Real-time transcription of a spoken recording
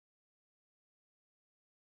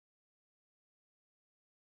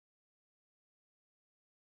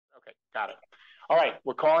Okay, got it. All right,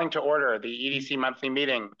 we're calling to order the EDC monthly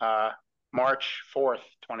meeting, March 4th,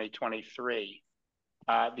 2023.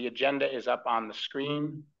 The agenda is up on the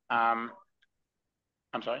screen. I'm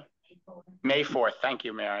sorry? May 4th. Thank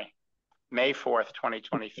you, Mary. May 4th,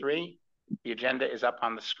 2023. The agenda is up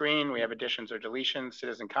on the screen. We have additions or deletions,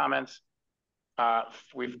 citizen comments.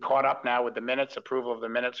 We've caught up now with the minutes, approval of the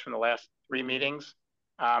minutes from the last 3 meetings.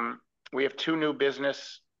 We have 2 new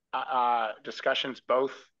business discussions,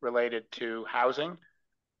 both related to housing.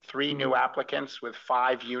 3 new applicants with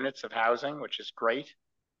 5 units of housing, which is great,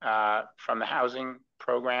 from the housing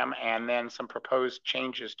program, and then some proposed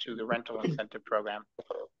changes to the rental incentive program.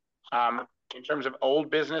 In terms of old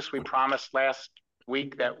business, we promised last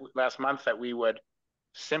month that we would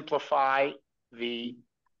simplify the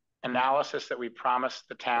analysis that we promised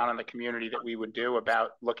the town and the community that we would do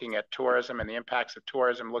about looking at tourism and the impacts of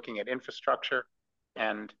tourism, looking at infrastructure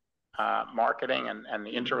and marketing and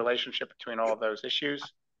the interrelationship between all of those issues.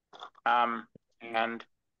 And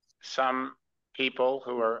some people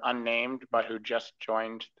who are unnamed but who just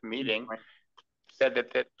joined the meeting said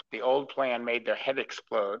that the old plan made their head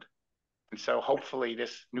explode. And so hopefully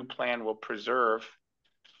this new plan will preserve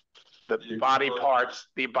the body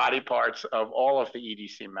parts of all of the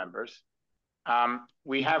EDC members.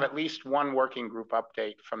 We have at least 1 working group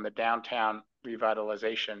update from the downtown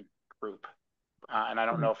revitalization group. And I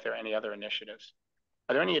don't know if there are any other initiatives.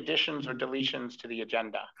 Are there any additions or deletions to the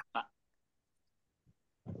agenda?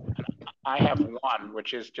 I have 1,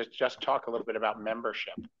 which is just talk a little bit about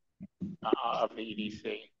membership of the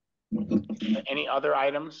EDC. Any other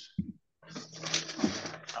items?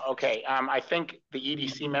 Okay, I think the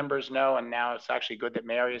EDC members know, and now it's actually good that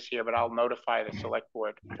Mary is here, but I'll notify the select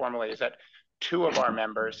board formally, is that 2 of our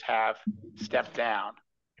members have stepped down.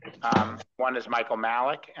 1 is Michael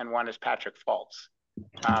Malik and 1 is Patrick Fultz.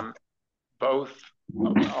 Both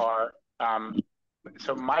are,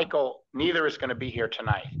 so Michael, neither is going to be here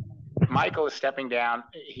tonight. Michael is stepping down.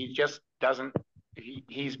 He just doesn't,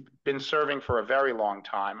 he's been serving for a very long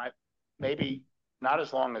time. Maybe not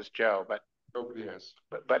as long as Joe, but nobody has.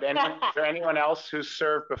 But is there anyone else who's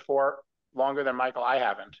served before longer than Michael? I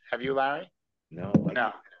haven't. Have you, Larry? No.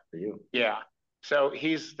 No. For you. Yeah. So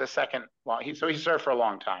he's the second. Well, he served for a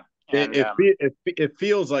long time. And, it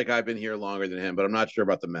feels like I've been here longer than him, but I'm not sure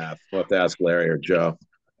about the math. We'll have to ask Larry or Joe.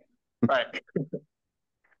 Right.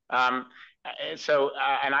 So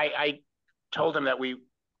I told him that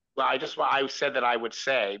I said that I would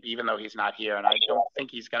say, even though he's not here, and I don't think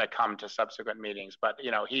he's going to come to subsequent meetings, but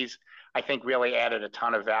you know, he's, I think, really added a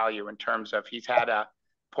ton of value in terms of he's had a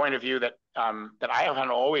point of view that that I haven't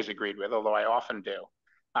always agreed with, although I often do.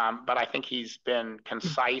 But I think he's been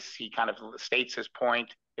concise. He kind of states his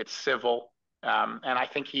point. It's civil. And I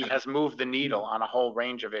think he has moved the needle on a whole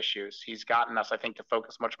range of issues. He's gotten us, I think, to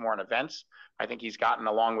focus much more on events. I think he's gotten,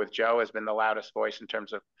 along with Joe, has been the loudest voice in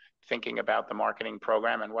terms of thinking about the marketing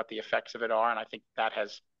program and what the effects of it are. And I think that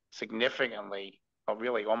has significantly, well,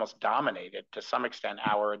 really almost dominated to some extent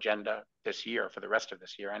our agenda this year, for the rest of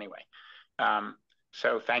this year anyway.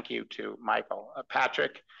 So thank you to Michael.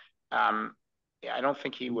 Patrick, yeah, I don't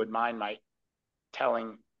think he would mind my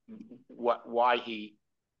telling why he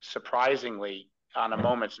surprisingly, on a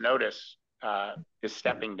moment's notice, is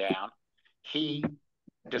stepping down. He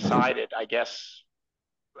decided, I guess,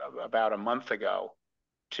 about a month ago,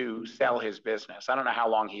 to sell his business. I don't know how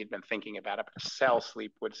long he had been thinking about it, but to sell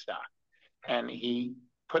Sleep Woodstock. And he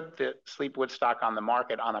put the Sleep Woodstock on the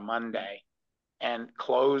market on a Monday and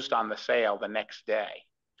closed on the sale the next day.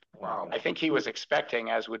 Wow. I think he was expecting,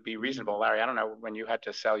 as would be reasonable, Larry, I don't know when you had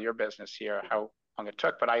to sell your business here, how long it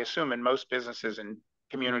took, but I assume in most businesses and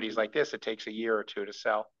communities like this, it takes a year or 2 to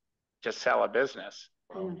sell a business.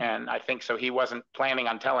 Wow. And I think so he wasn't planning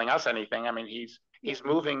on telling us anything. I mean, he's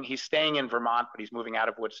moving, he's staying in Vermont, but he's moving out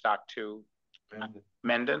of Woodstock to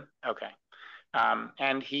Mendon. Okay.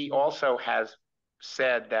 And he also has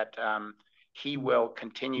said that he will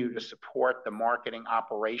continue to support the marketing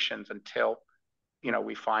operations until, you know,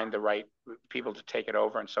 we find the right people to take it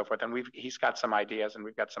over and so forth. And he's got some ideas, and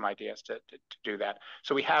we've got some ideas to do that.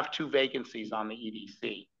 So we have 2 vacancies on the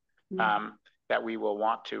EDC that we will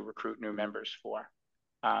want to recruit new members for.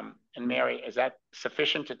 And Mary, is that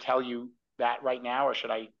sufficient to tell you that right now, or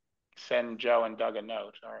should I send Joe and Doug a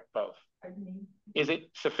note, or both? Pardon me? Is it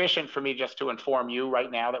sufficient for me just to inform you right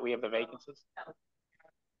now that we have the vacancies? No.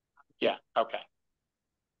 Yeah, okay.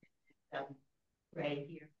 Ray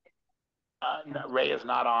here. No, Ray is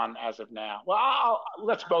not on as of now. Well,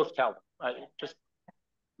 let's both tell them. Just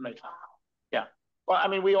make sense. Yeah. Well, I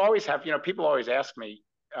mean, we always have, you know, people always ask me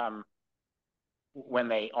when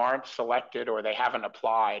they aren't selected or they haven't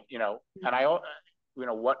applied, you know, and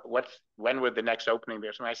when would the next opening be?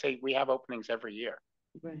 So I say we have openings every year.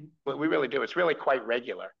 Right. But we really do. It's really quite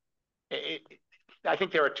regular. I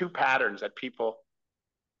think there are two patterns that people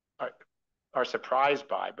are surprised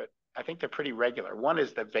by, but I think they're pretty regular. One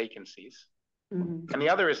is the vacancies, and the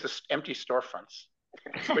other is the empty storefronts,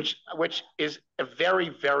 which is a very,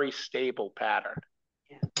 very stable pattern.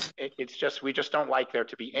 Yeah. It's just, we just don't like there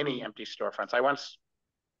to be any empty storefronts. I once,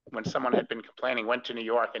 when someone had been complaining, went to New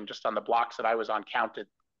York and just on the blocks that I was on counted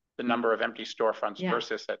the number of empty storefronts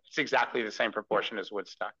versus that. It's exactly the same proportion as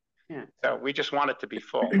Woodstock. Yeah. So we just want it to be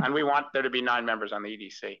full, and we want there to be 9 members on the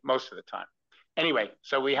EDC most of the time. Anyway,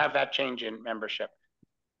 so we have that change in membership.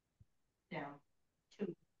 Yeah.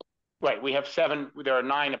 2. Right, we have 7. There are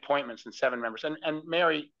 9 appointments and 7 members. And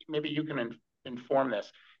Mary, maybe you can inform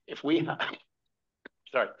this. If we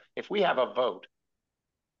if we have a vote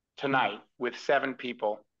tonight with 7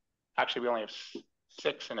 people, actually we only have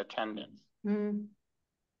 6 in attendance.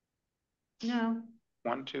 No.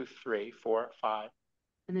 1, 2, 3, 4, 5.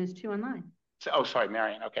 And there's 2 online. So, oh, sorry,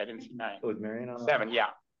 Marion. Okay, I didn't see Marion. Oh, was Marion online? 7, yeah.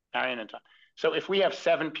 Marion and Tom. So if we have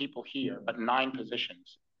 7 people here, but 9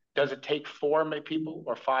 positions, does it take 4 people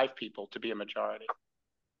or 5 people to be a majority?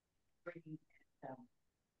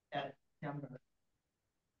 That number.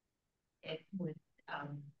 It would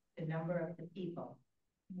the number of the people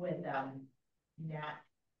with not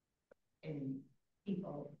in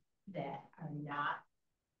people that are not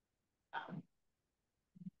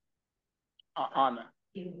on the,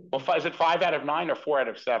 well, is it 5 out of 9 or 4 out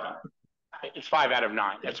of 7? It's 5 out of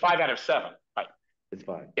 9. It's 5 out of 7. Right. It's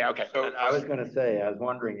 5. Yeah. Okay. So I was going to say, I was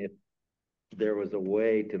wondering if there was a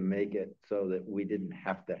way to make it so that we didn't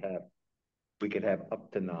have to have, we could have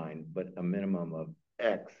up to 9, but a minimum of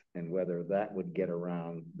X, and whether that would get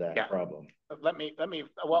around that problem. Let me,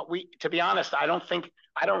 well, to be honest, I don't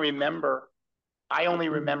remember. I only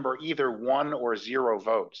remember either 1 or 0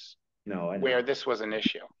 votes. No, I know. Where this was an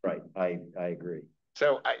issue. Right. I agree.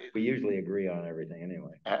 So we usually agree on everything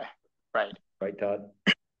anyway. Right. Right, Todd?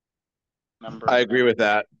 I agree with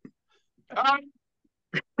that. I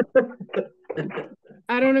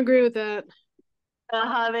don't agree with that.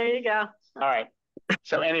 There you go. All right.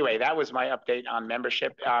 So anyway, that was my update on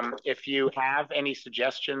membership. If you have any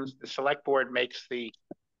suggestions, the select board makes the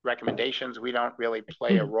recommendations. We don't really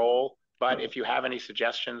play a role, but if you have any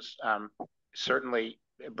suggestions, certainly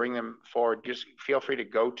bring them forward. Just feel free to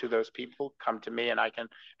go to those people, come to me, and I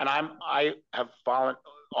have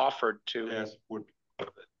offered to. Yes.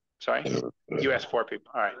 Sorry, you asked 4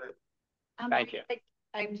 people. All right. Thank you.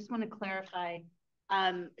 I just want to clarify.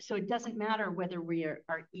 So it doesn't matter whether we are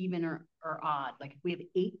even or odd. Like if we have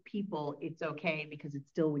 8 people, it's okay because it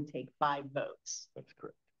still would take 5 votes. That's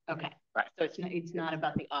correct. Okay. Right. So it's not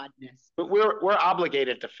about the oddness. But we're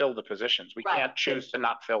obligated to fill the positions. We can't choose to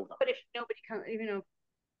not fill them. But if nobody comes,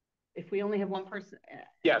 if we only have 1 person.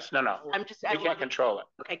 Yes. No. We can't control it.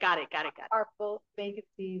 Okay. Got it. Are both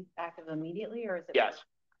vacancies active immediately, or is it? Yes.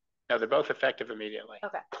 No, they're both effective immediately.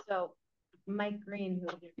 Okay. So Mike Green, who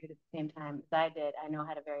interviewed at the same time as I did, I know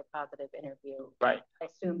had a very positive interview. Right. I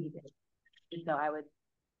assume he did. And so I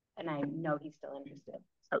know he's still interested.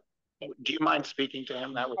 Do you mind speaking to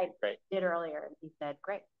him? That would be great. I did earlier, and he said,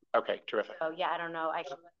 great. Okay, terrific. So yeah, I don't know. I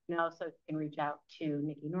can so you can reach out to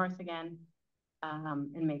Nikki Norris again,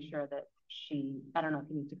 and make sure that I don't know if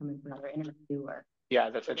he needs to come in for another interview or. Yeah,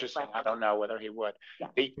 that's interesting. I don't know whether he would.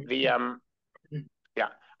 Yeah. Yeah,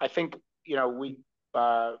 I think,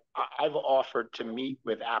 I've offered to meet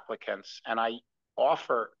with applicants, and I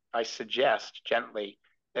suggest gently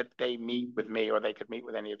that they meet with me, or they could meet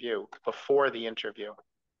with any of you before the interview,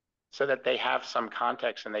 so that they have some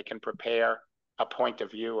context and they can prepare a point of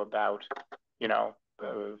view about, it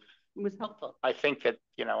was helpful. I think that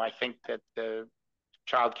the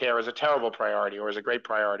child care is a terrible priority, or is a great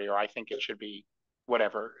priority, or I think it should be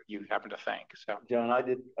whatever you happen to think. So John,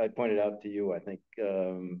 I pointed out to you, I think,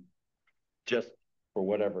 just for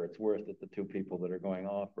whatever it's worth, that the 2 people that are going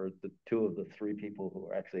off are the 2 of the 3 people who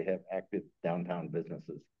actually have active downtown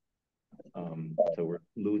businesses. So we're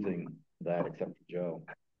losing that, except for Joe.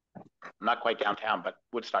 Not quite downtown, but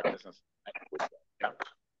Woodstock business. Yeah.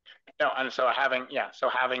 No, and so having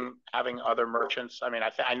other merchants. I mean,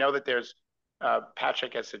 I know that there's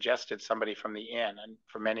Patrick has suggested somebody from the inn, and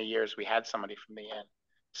for many years we had somebody from the inn.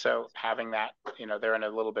 So having that, they're in a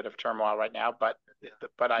little bit of turmoil right now, but do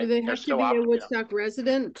they have to be a Woodstock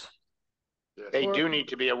resident? They do need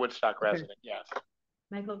to be a Woodstock resident. Yes.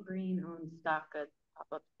 Michael Green owns Stock Goods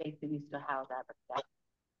pop-up space that used to house Abracadabra.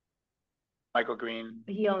 Michael Green.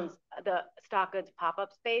 He owns the Stock Goods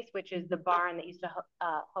pop-up space, which is the barn that used to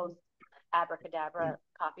host Abracadabra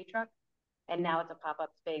coffee truck, and now it's a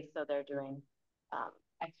pop-up space. So they're doing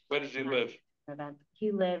Where does he live? Event.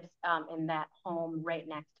 He lives in that home right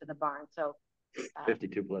next to the barn. So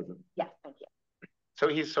 52 Pleasant. Yes, thank you. So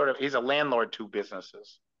he's a landlord to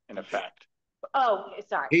businesses in effect. Oh,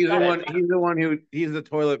 sorry. He's the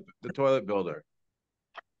toilet builder.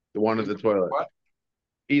 The one of the toilet. What?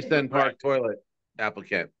 East End Park toilet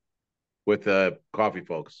applicant with the coffee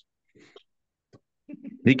folks.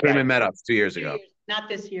 He came and met us 2 years ago. Not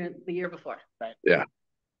this year, the year before. Right. Yeah.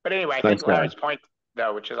 But anyway, I think Larry's point,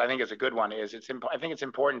 though, which I think is a good one, is I think it's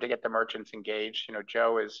important to get the merchants engaged. You know,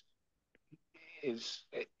 Joe is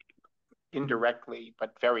indirectly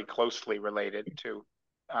but very closely related to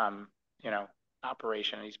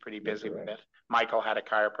operation. He's pretty busy with it. Michael had a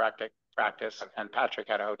chiropractic practice and Patrick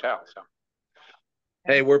had a hotel. So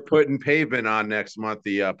hey, we're putting pavement on next month,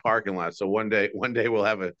 the parking lot. So one day we'll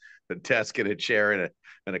have a desk and a chair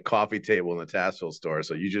and a coffee table in the Tassville store.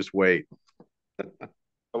 So you just wait.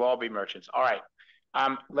 We'll all be merchants. All right.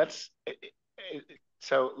 Let's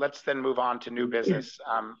then move on to new business.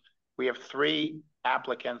 We have 3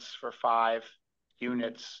 applicants for 5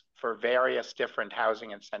 units for various different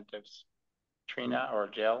housing incentives. Trina or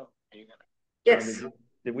Jill, are you gonna? Yes.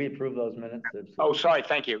 Did we approve those minutes? Oh, sorry.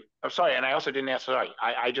 Thank you. Oh, sorry. And I also didn't ask. Sorry.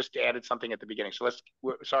 I just added something at the beginning. So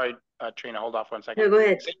sorry, Trina, hold off 1 second. No, go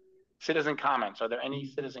ahead. Citizen comments. Are there any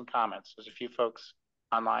citizen comments? There's a few folks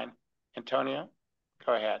online. Antonio,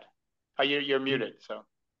 go ahead. Oh, you're muted. So.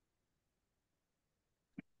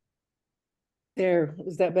 There,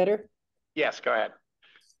 is that better? Yes, go ahead.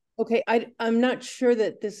 Okay, I'm not sure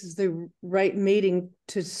that this is the right meeting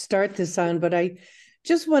to start this on, but I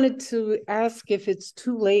just wanted to ask if it's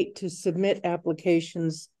too late to submit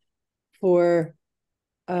applications for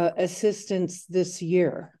assistance this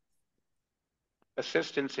year.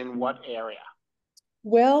 Assistance in what area?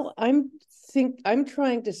 Well, I'm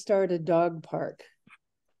trying to start a dog park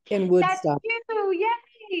in Woodstock. That's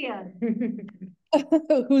you, yay!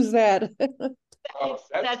 Who's that? Oh,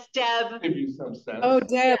 That's Deb. Give you some sense. Oh,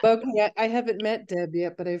 Deb. Okay, I haven't met Deb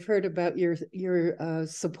yet, but I've heard about your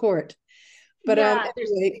support. But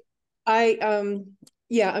anyway,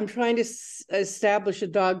 I'm trying to establish a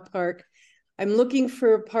dog park. I'm looking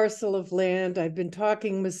for a parcel of land. I've been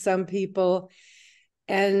talking with some people,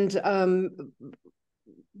 and the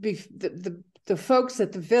folks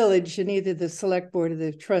at the village and either the select board or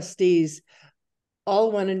the trustees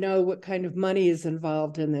all want to know what kind of money is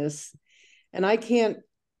involved in this. And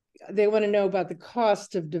they want to know about the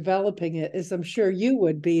cost of developing it, as I'm sure you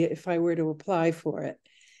would be if I were to apply for it.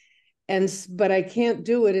 But I can't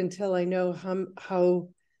do it until I know how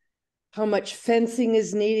much fencing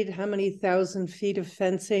is needed, how many 1,000 feet of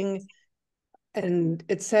fencing, and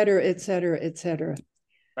et cetera, et cetera, et cetera.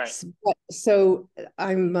 Right. So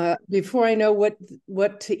I'm before I know where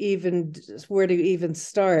to even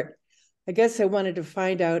start, I guess I wanted to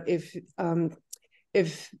find out if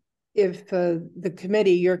the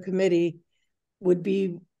committee, your committee, would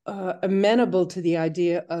be amenable to the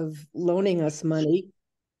idea of loaning us money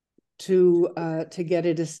to get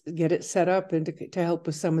it set up and to help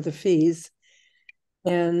with some of the fees,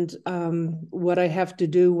 and what I have to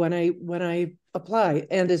do when I apply,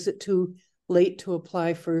 and is it too late to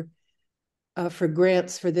apply for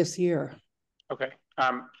grants for this year? Okay.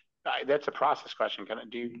 That's a process question.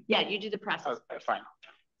 Yeah, you do the process. Fine.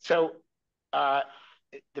 So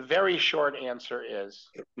the very short answer is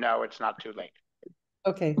no, it's not too late.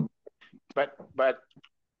 Okay. But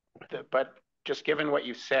just given what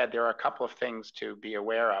you said, there are a couple of things to be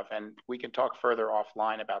aware of, and we can talk further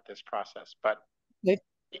offline about this process. But okay.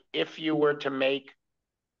 if you were to make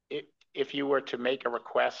a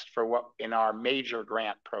request for what in our major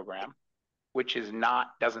grant program, which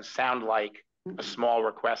doesn't sound like a small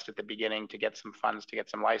request at the beginning to get some funds, to get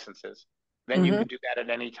some licenses, then you can do that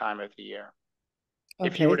at any time of the year. Okay.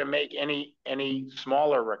 If you were to make any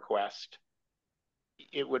smaller request,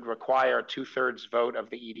 it would require a 2/3 vote of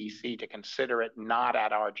the EDC to consider it not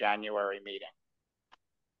at our January meeting.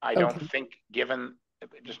 I don't think, given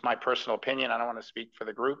just my personal opinion, I don't want to speak for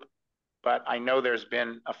the group, but I know there's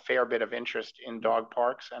been a fair bit of interest in dog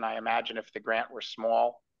parks, and I imagine if the grant were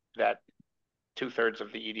small, that 2/3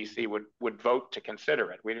 of the EDC would vote to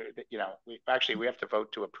consider it. We have to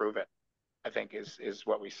vote to approve it, I think is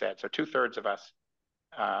what we said. So 2/3 of us,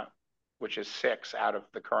 which is 6 out of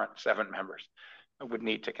the current 7 members, would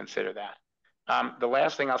need to consider that. The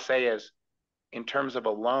last thing I'll say is, in terms of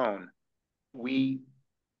a loan, we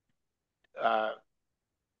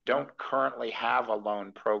don't currently have a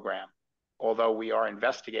loan program, although we are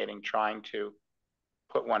investigating trying to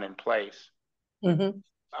put one in place. Mm-hmm.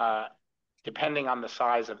 Depending on the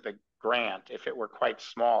size of the grant, if it were quite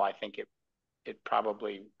small, I think it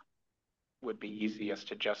probably would be easiest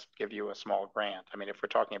to just give you a small grant. I mean, if we're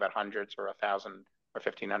talking about hundreds or $1,000 or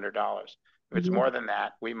 $1,500, if it's more than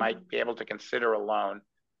that, we might be able to consider a loan,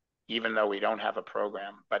 even though we don't have a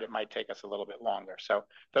program, but it might take us a little bit longer. So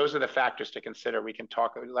those are the factors to consider. We can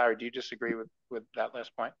talk. Larry, do you disagree with that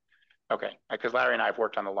last point? Okay, because Larry and I have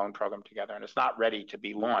worked on the loan program together, and it's not ready to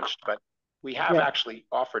be launched, but we have actually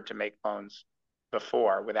offered to make loans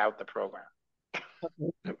before without the program.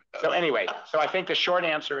 So anyway, so I think the short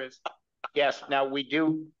answer is yes. Now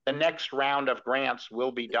the next round of grants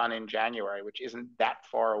will be done in January, which isn't that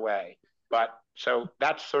far away. But so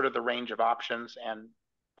that's sort of the range of options, and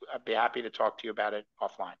I'd be happy to talk to you about it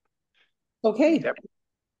offline. Okay.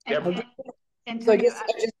 And so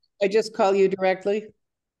I just call you directly.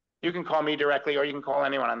 You can call me directly, or you can call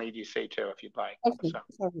anyone on the EDC too, if you'd like. Okay.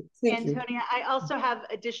 So. Antonia, I also have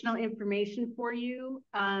additional information for you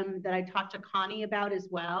that I talked to Connie about as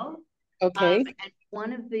well. Okay. And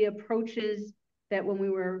one of the approaches that when we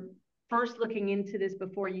were first looking into this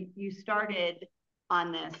before you started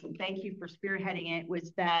on this, and thank you for spearheading it,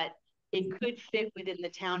 was that it could fit within the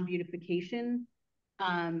town beautification,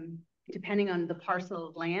 depending on the parcel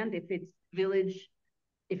of land. If it's village,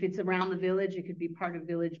 if it's around the village, it could be part of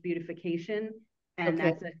village beautification. And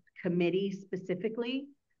that's a committee specifically,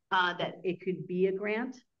 that it could be a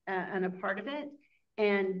grant and a part of it.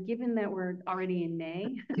 And given that we're already in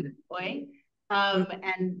May, boy,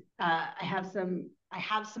 and I have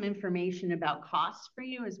some information about costs for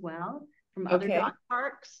you as well from other dog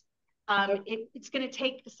parks. It's going to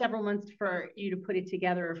take several months for you to put it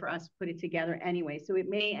together, or for us to put it together anyway. So it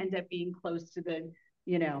may end up being close to the,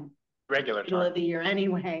 regular middle of the year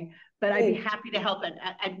anyway. But I'd be happy to help, and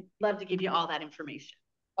I'd love to give you all that information.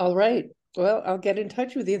 All right. Well, I'll get in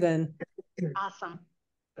touch with you then. Awesome.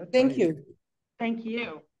 Thank you. Thank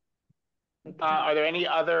you. Are there any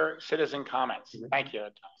other citizen comments? Thank you.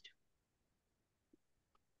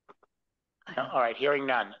 All right, hearing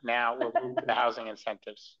none. Now we'll move to the housing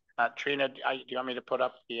incentives. Trina, do you want me to put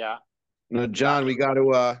up the? No, John, we got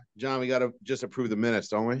to just approve the minutes,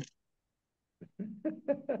 don't we?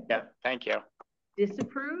 Yeah, thank you.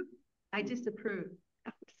 Disapprove? I disapprove.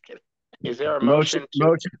 I'm just kidding. Is there a motion?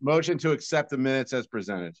 Motion to accept the minutes as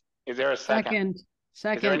presented. Is there a second?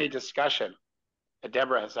 Second. Is there any discussion?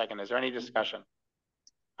 Deborah has second. Is there any discussion?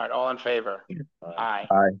 All right, all in favor? Aye.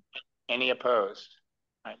 Aye. Any opposed?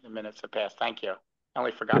 All right, the minutes have passed. Thank you. I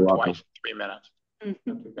only forgot twice, 3 minutes.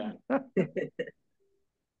 Not too bad.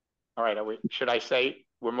 All right, should I say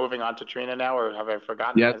we're moving on to Trina now, or have I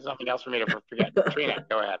forgotten? Yes. There's something else for me to forget. Trina,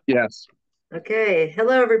 go ahead. Yes. Okay.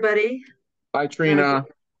 Hello, everybody. Hi, Trina.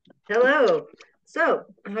 Hello. So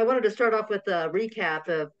I wanted to start off with a recap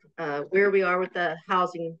of where we are with the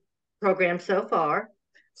housing program so far.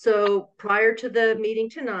 So prior to the meeting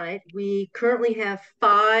tonight, we currently have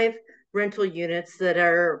 5 rental units that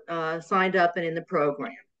are signed up and in the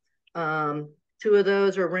program. 2 of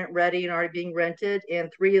those are rent ready and already being rented,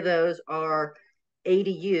 and 3 of those are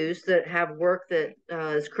ADUs that have work that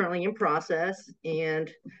is currently in process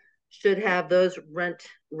and should have those rent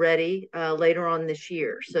ready later on this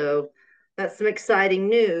year. So that's some exciting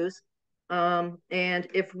news. And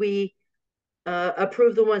if we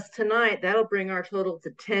approve the ones tonight, that'll bring our total to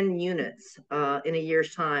 10 units in a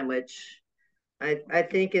year's time, which I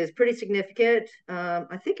think is pretty significant.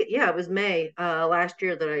 I think it was May last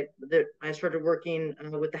year that I started working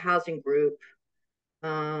with the housing group.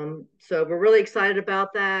 So we're really excited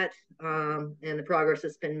about that and the progress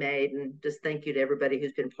that's been made, and just thank you to everybody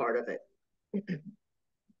who's been part of it.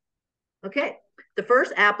 Okay, the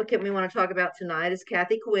first applicant we want to talk about tonight is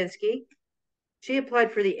Kathy Kowinski. She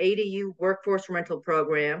applied for the ADU Workforce Rental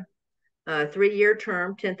Program, 3-year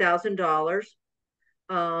term, $10,000.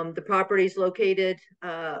 The property is located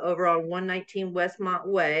over on 119 Westmont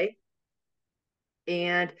Way.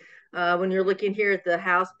 And when you're looking here at the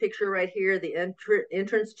house picture right here, the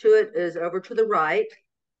entrance to it is over to the right.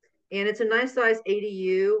 And it's a nice size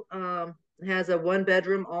ADU. It has a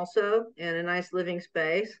 1-bedroom also and a nice living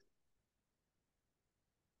space.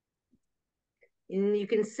 And you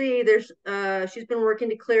can see there's she's been working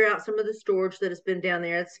to clear out some of the storage that has been down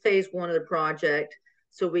there. It's phase 1 of the project,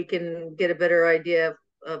 so we can get a better idea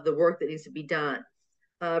of the work that needs to be done.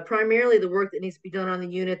 Primarily the work that needs to be done on the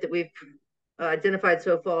unit that we've identified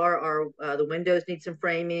so far are the windows need some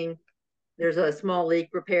framing. There's a small leak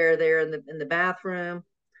repair there in the bathroom.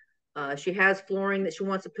 She has flooring that she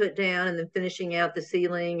wants to put down, and then finishing out the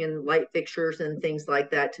ceiling and light fixtures and things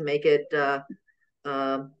like that to make it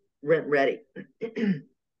rent ready.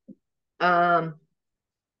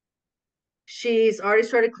 She's already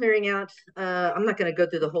started clearing out. I'm not going to go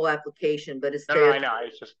through the whole application, but it's there. I know.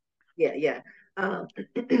 It's just Yeah.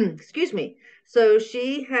 excuse me. So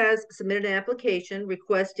she has submitted an application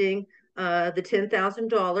requesting the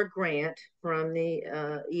 $10,000 grant from the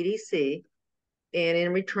EDC, and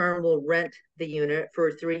in return will rent the unit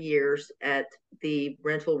for 3 years at the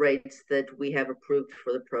rental rates that we have approved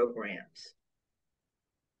for the programs.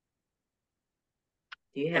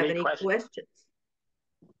 Do you have any questions?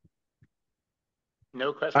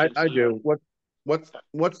 No questions. I do. What's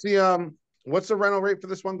the rental rate for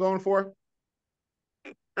this one going for?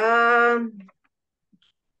 I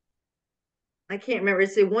can't remember.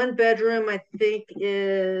 It's a 1 bedroom, I think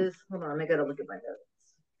is, hold on, I gotta look at my notes.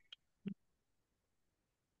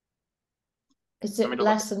 Is it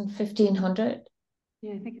less than 1,500?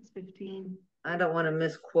 Yeah, I think it's 15. I don't want to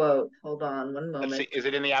misquote. Hold on one moment. Let's see, is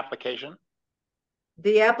it in the application?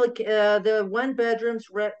 The 1 bedrooms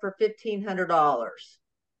rent for $1,500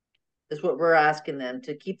 is what we're asking them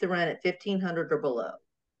to keep the rent at $1,500 or below.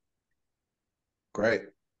 Great.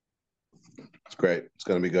 It's great. It's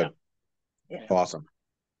going to be good. Yeah. Awesome.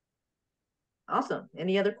 Awesome.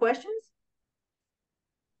 Any other questions?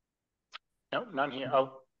 No, none here.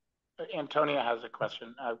 Oh, Antonia has a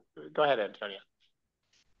question. Go ahead, Antonia.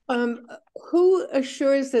 Who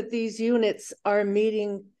assures that these units are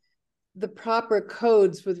meeting the proper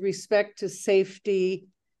codes with respect to safety,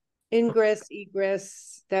 ingress,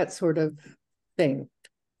 egress, that sort of thing?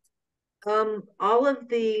 All of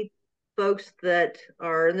the folks that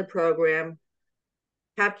are in the program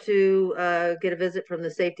have to get a visit from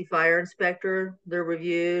the safety fire inspector. They're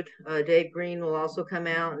reviewed. Dave Green will also come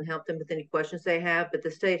out and help them with any questions they have, but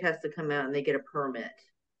the state has to come out and they get a permit.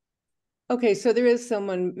 Okay, so there is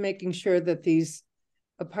someone making sure that these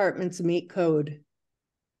apartments meet code.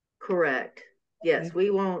 Correct. Yes, okay. We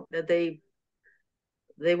won't, they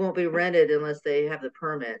won't be rented unless they have the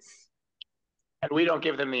permits. And we don't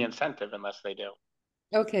give them the incentive unless they do.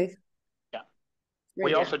 Okay. Yeah.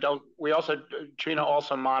 Great. We also, Trina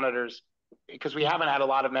also monitors, because we haven't had a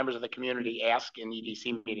lot of members of the community ask in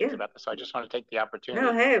EDC meetings about this. So I just want to take the opportunity.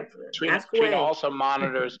 No, hey, Trina also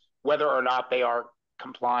monitors whether or not they are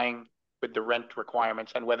complying with the rent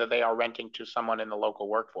requirements and whether they are renting to someone in the local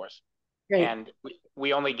workforce. Great. And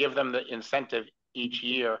we only give them the incentive each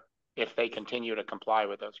year if they continue to comply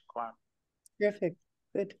with those requirements. Terrific.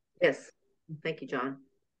 Good. Yes. Thank you, John.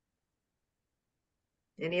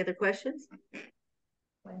 Any other questions?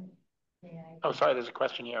 Oh, sorry, there's a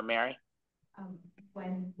question here, Mary.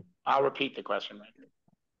 I'll repeat the question.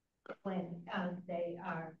 When they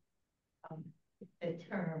are the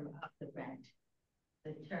term of the rent,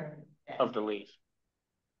 the term of the lease.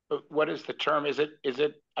 But what is the term? Is it,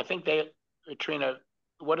 I think Trina,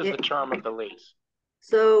 what is the term of the lease?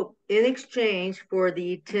 So in exchange for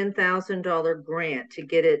the $10,000 grant to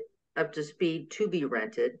get it up to speed to be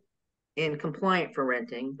rented and compliant for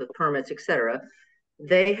renting with permits, etc.,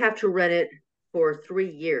 they have to rent it for 3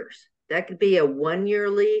 years. That could be a 1-year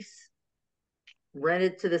lease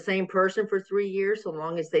rented to the same person for 3 years, so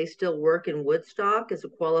long as they still work in Woodstock as a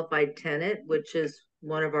qualified tenant, which is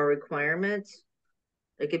one of our requirements.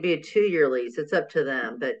 It could be a 2-year lease. It's up to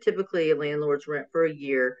them, but typically landlords rent for a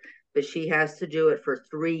year, but she has to do it for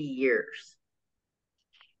 3 years.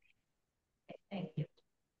 Thank you.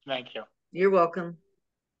 Thank you. You're welcome.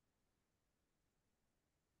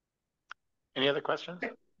 Any other questions? All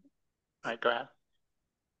right, go ahead.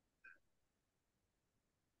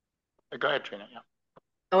 Go ahead, Trina. Yeah.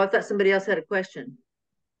 Oh, I thought somebody else had a question.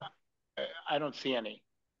 I don't see any.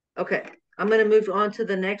 Okay, I'm going to move on to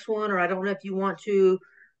the next one, or I don't know if you want to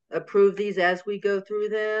approve these as we go through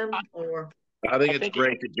them, or. I think it's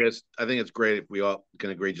great if we all can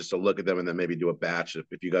agree just to look at them and then maybe do a batch if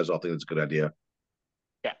you guys all think it's a good idea.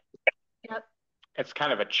 Yeah. Yep. It's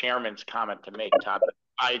kind of a chairman's comment to make, Todd, but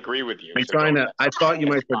I agree with you. I thought you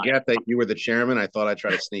might forget that you were the chairman. I thought I'd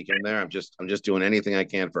try to sneak in there. I'm just doing anything I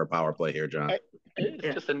can for a power play here, John.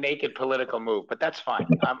 It's just a naked political move, but that's fine.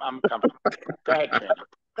 I'm comfortable. Go ahead,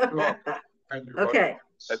 Trina. Okay.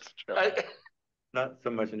 That's true. Not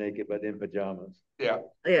so much naked, but in pajamas. Yeah.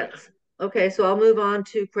 Yes. Okay, so I'll move on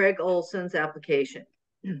to Craig Olson's application.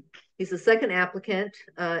 He's the second applicant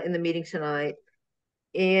in the meeting tonight,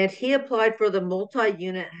 and he applied for the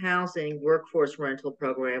multi-unit housing workforce rental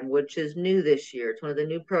program, which is new this year. It's one of the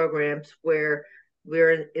new programs where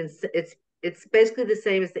it's basically the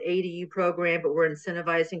same as the ADU program, but we're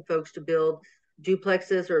incentivizing folks to build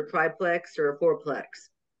duplexes or a triplex or a fourplex.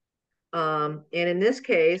 And in this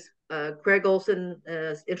case, Craig Olson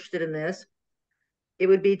is interested in this. It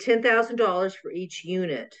would be $10,000 for each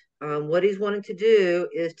unit. What he's wanting to do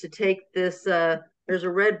is to take this, there's a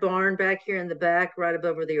red barn back here in the back, right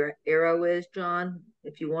above where the arrow is, John.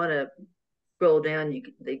 If you want to scroll down,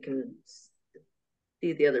 they can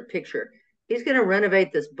see the other picture. He's going to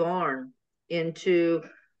renovate this barn into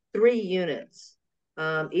 3 units.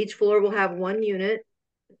 Each floor will have 1 unit,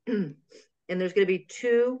 and there's going to be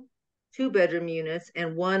two bedroom units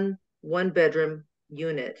and one bedroom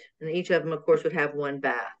unit, and each of them, of course, would have 1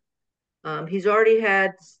 bath. He's already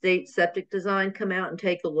had state septic design come out and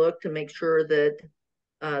take a look to make sure that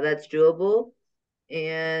that's doable,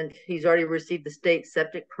 and he's already received the state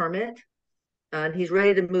septic permit, and he's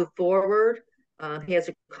ready to move forward. He has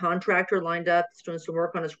a contractor lined up that's doing some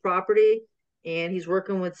work on his property, and he's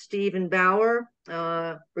working with Steve Bauer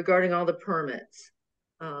regarding all the permits.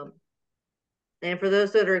 And for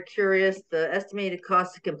those that are curious, the estimated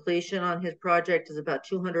cost of completion on his project is about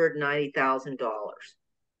 $290,000.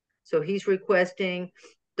 So he's requesting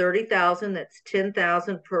 $30,000. That's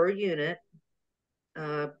 $10,000 per unit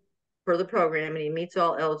for the program, and he meets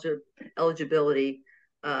all eligibility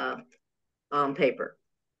on paper.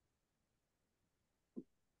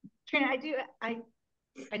 Trina, I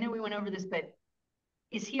know we went over this, but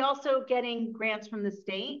is he also getting grants from the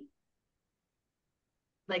state?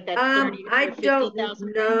 Like that 30 I don't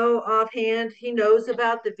know offhand. He knows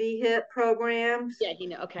about the VHIP programs. Yeah, he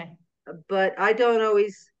knows. Okay. But I don't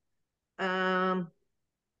always.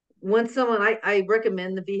 When someone, I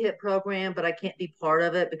recommend the VHIP program, but I can't be part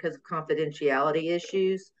of it because of confidentiality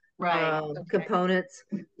issues. Right. Components.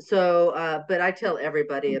 So, but I tell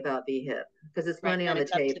everybody about VHIP because it's money on the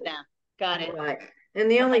table. Got it. Right. And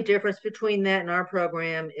the only difference between that and our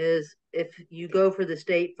program is if you go for the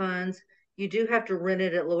state funds, you do have to rent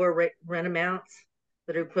it at lower rent amounts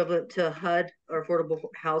that are equivalent to HUD or affordable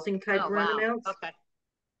housing type rent amounts. Okay.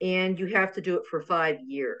 And you have to do it for 5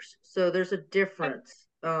 years. So there's a difference.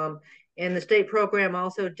 And the state program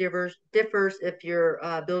also differs if you're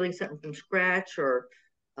building something from scratch or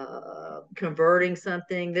converting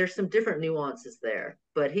something. There's some different nuances there,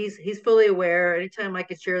 but he's fully aware. Anytime I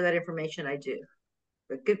could share that information, I do.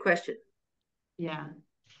 But good question. Yeah.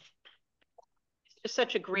 It's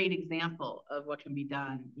such a great example of what can be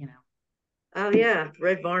done, you know. Oh yeah,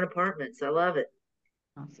 Red Barn Apartments. I love it.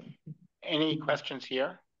 Awesome. Any questions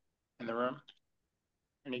here in the room?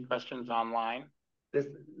 Any questions online?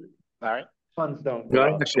 Larry? Funds don't. No,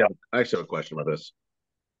 I actually have a question about this.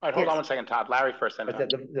 All right, hold on 1 second, Todd. Larry first. Then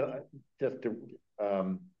just to,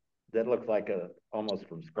 that looks like a almost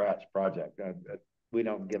from scratch project. We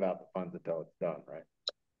don't give out the funds until it's done, right?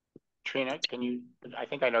 Trina, can you? I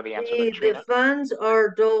think I know the answer. The funds are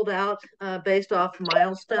doled out based off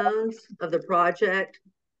milestones of the project,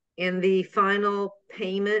 and the final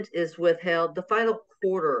payment is withheld. The final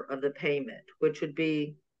quarter of the payment, which would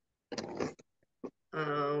be,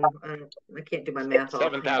 I can't do my math.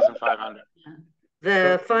 7,500.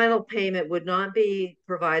 The final payment would not be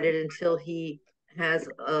provided until he has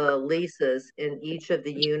leases in each of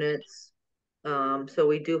the units. So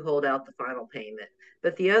we do hold out the final payment.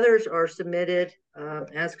 But the others are submitted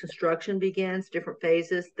as construction begins, different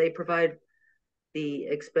phases. They provide the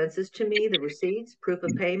expenses to me, the receipts, proof of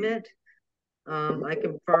payment. I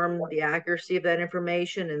confirm the accuracy of that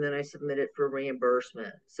information, and then I submit it for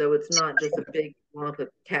reimbursement. So it's not just a big lump of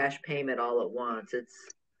cash payment all at once. It's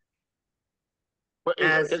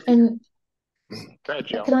and go ahead,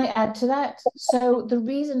 Jill. Can I add to that? So the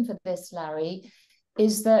reason for this, Larry,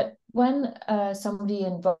 is that when somebody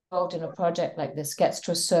involved in a project like this gets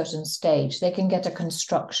to a certain stage, they can get a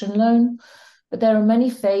construction loan, but there are many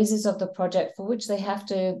phases of the project for which they have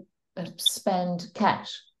to spend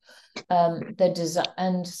cash. The design,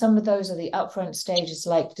 and some of those are the upfront stages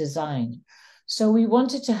like design. So we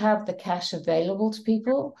wanted to have the cash available to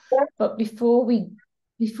people, but before we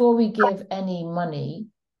give any money,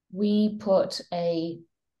 we put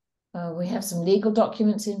we have some legal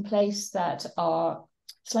documents in place that are,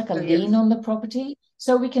 it's like a lien on the property,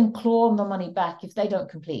 so we can claw the money back if they don't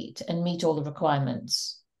complete and meet all the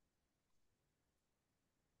requirements.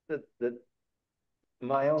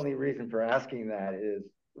 My only reason for asking that is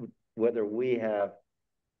whether we have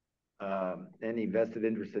any vested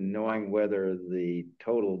interest in knowing whether the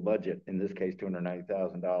total budget, in this case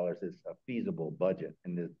 $290,000, is a feasible budget,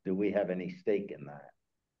 and do we have any stake in that?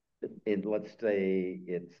 Let's say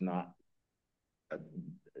it's not,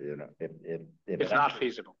 if it's not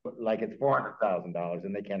feasible, like it's $400,000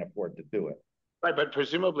 and they can't afford to do it. Right, but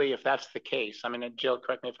presumably, if that's the case, I mean, Jill,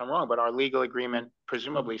 correct me if I'm wrong, but our legal agreement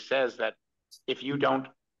presumably says that if you don't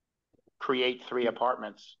create 3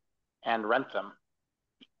 apartments and rent them,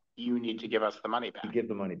 you need to give us the money back. You give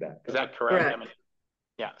the money back. Is that correct? Correct. I mean,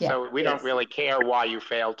 yeah. So we don't really care why you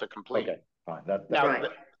failed to complete. Okay, fine. That's now, right.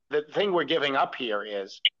 The thing we're giving up here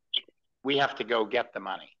is we have to go get the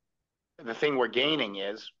money. The thing we're gaining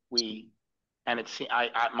is we and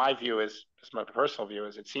my view is, just my personal view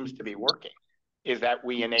is, it seems to be working, is that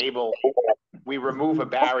we remove a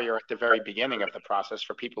barrier at the very beginning of the process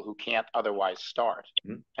for people who can't otherwise start.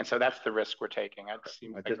 And so that's the risk we're taking. I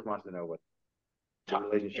just want to know what the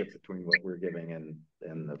relationship between what we're giving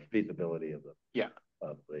and the feasibility of the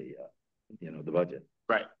the budget.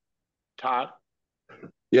 Right. Todd?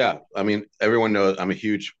 Yeah, I mean, everyone knows I'm a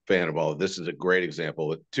huge fan of all of this. Is a great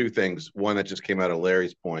example. Two things. One that just came out of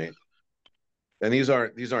Larry's point, and these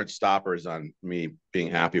aren't stoppers on me being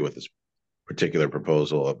happy with this particular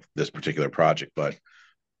proposal of this particular project. But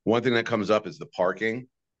one thing that comes up is the parking.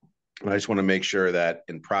 And I just want to make sure that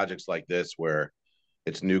in projects like this, where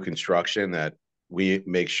it's new construction, that we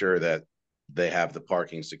make sure that they have the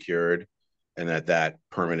parking secured and that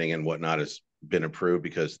permitting and whatnot has been approved,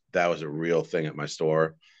 because that was a real thing at my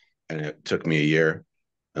store and it took me a year.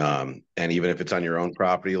 And even if it's on your own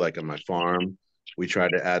property, like on my farm, we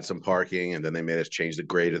tried to add some parking and then they made us change the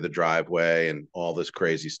grade of the driveway and all this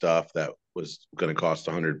crazy stuff that was going to cost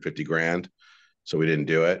 150 grand. So we didn't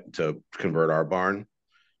do it to convert our barn.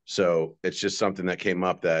 So it's just something that came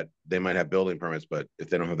up, that they might have building permits, but if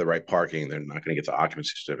they don't have the right parking, they're not going to get the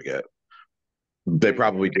occupancy certificate. They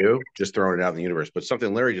probably do, just throwing it out in the universe. But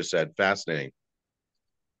something Larry just said, fascinating.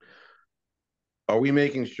 Are we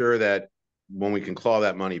making sure that when we can claw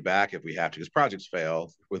that money back if we have to, because projects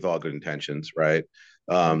fail with all good intentions, right?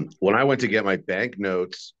 When I went to get my bank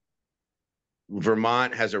notes,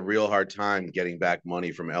 Vermont has a real hard time getting back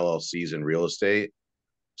money from LLCs in real estate.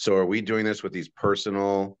 So are we doing this with these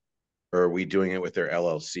personal, or are we doing it with their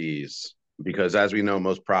LLCs? Because as we know,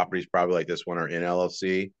 most properties probably like this one are in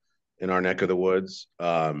LLC in our neck of the woods.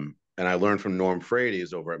 And I learned from Norm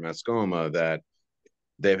Frady's over at Mascoma that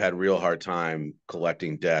they've had real hard time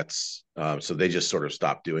collecting debts. So they just sort of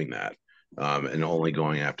stopped doing that, and only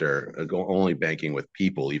only banking with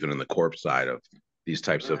people, even in the corp side of these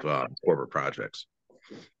types of corporate projects.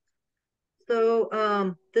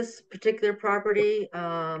 So this particular property,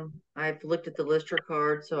 I've looked at the lister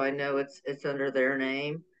card, so I know it's under their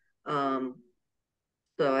name. So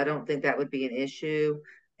I don't think that would be an issue.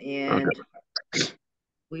 And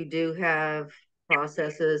we do have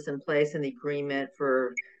processes in place in the agreement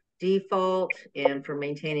for default and for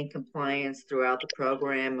maintaining compliance throughout the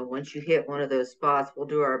program. And once you hit one of those spots, we'll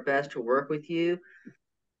do our best to work with you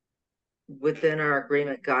within our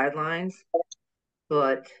agreement guidelines.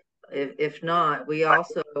 But if not, we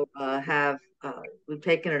also we've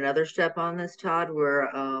taken another step on this, Todd, where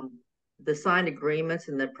the signed agreements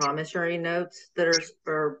and the promissory notes that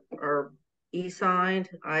are e-signed,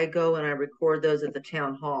 I go and I record those at the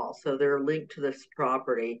town hall, so they're linked to this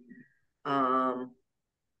property. So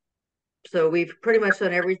we've pretty much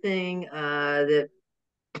done everything that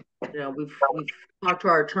we've talked to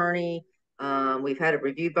our attorney. We've had it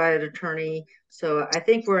reviewed by an attorney, so I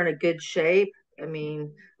think we're in a good shape. I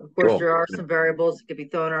mean, of course, there are some variables that could be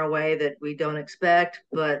thrown our way that we don't expect,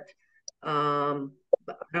 but I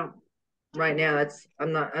don't. Right now, it's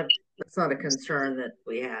not a concern that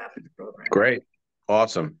we have in the program. Great,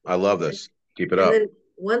 awesome. I love this. Keep it up. And then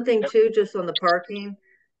one thing too, just on the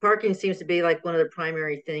parking seems to be like one of the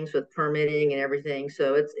primary things with permitting and everything.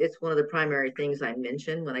 So it's one of the primary things I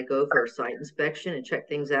mention when I go for a site inspection and check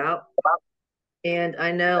things out. And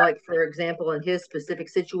I know, like, for example, in his specific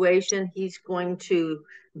situation, he's going to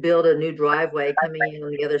build a new driveway coming in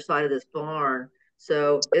on the other side of this barn.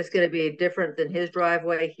 So it's going to be different than his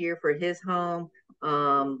driveway here for his home.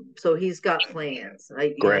 So he's got plans.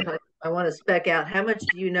 I want to spec out, how much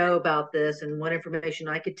do you know about this, and what information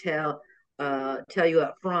I could tell you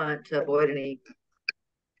up front to avoid any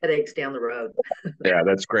headaches down the road. Yeah,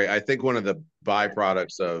 that's great. I think one of the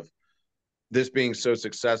byproducts of this being so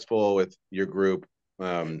successful with your group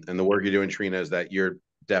and the work you're doing, Trina, is that you're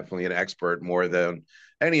definitely an expert more than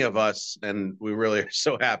any of us. And we really are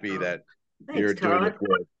so happy that you're doing it.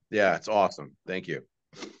 Yeah, it's awesome. Thank you.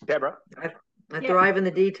 Deborah? I thrive in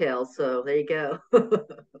the details, so there you go.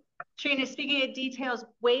 Trina, speaking of details,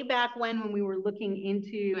 way back when we were looking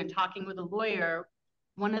into and talking with a lawyer,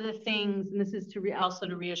 one of the things, and this is to also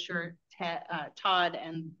to reassure Todd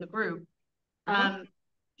and the group,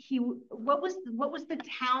 what was the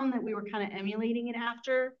town that we were kind of emulating it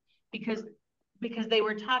after? Because they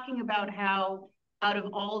were talking about how out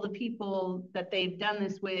of all the people that they've done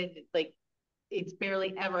this with, like, it's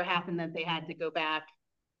barely ever happened that they had to go back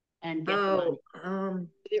and get the money.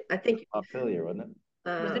 I think Montpelier, wasn't it?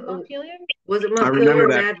 Was it Montpelier? Was it Montpelier?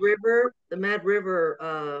 Mad River? The Mad River.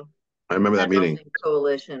 I remember that meeting.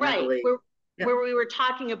 Coalition, right? I believe. Where we were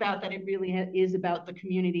talking about that it really is about the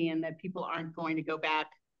community and that people aren't going to go back,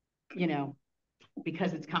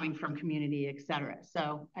 because it's coming from community, et cetera.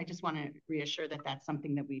 So I just want to reassure that that's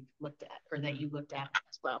something that we've looked at, or that you looked at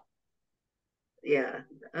as well. Yeah.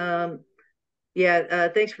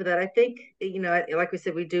 Thanks for that. I think, like we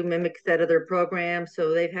said, we do mimic that other program.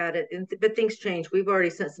 So they've had it, but things change. We've already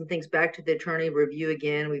sent some things back to the attorney review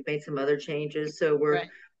again. We've made some other changes. So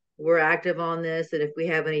we're active on this. And if we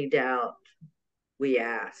have any doubt, we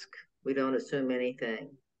ask. We don't assume anything.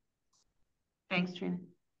 Thanks, Trina.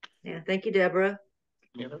 Yeah. Thank you, Deborah.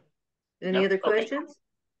 Any other questions?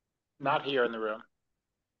 Not here in the room.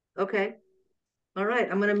 Okay. All right.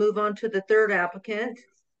 I'm going to move on to the third applicant.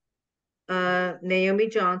 Naomi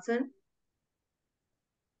Johnson.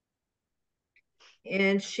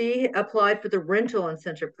 And she applied for the rental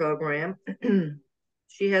incentive program.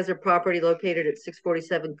 She has a property located at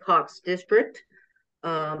 647 Cox District.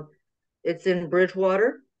 It's in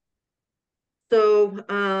Bridgewater. So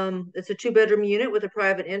it's a 2-bedroom unit with a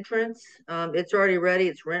private entrance. It's already ready.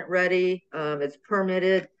 It's rent ready. It's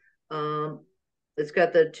permitted. It's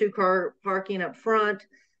got the 2-car parking up front,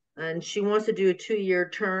 and she wants to do a 2-year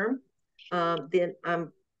term.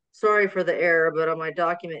 I'm sorry for the error, but on my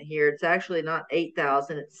document here, it's actually not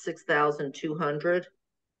 8,000, it's 6,200.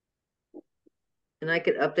 And I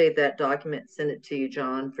could update that document, send it to you,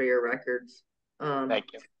 John, for your records. Thank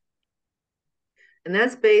you. And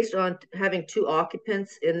that's based on having 2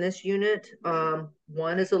 occupants in this unit.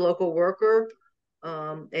 One is a local worker,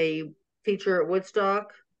 a teacher at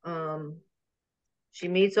Woodstock. She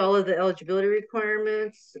meets all of the eligibility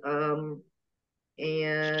requirements.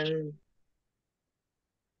 And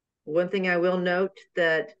one thing I will note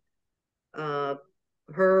that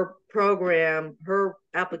her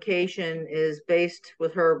application is based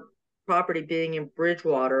with her property being in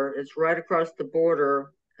Bridgewater. It's right across the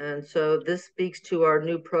border. And so this speaks to our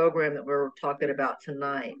new program that we're talking about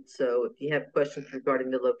tonight. So if you have questions regarding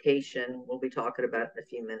the location, we'll be talking about it in a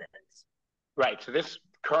few minutes. Right. So this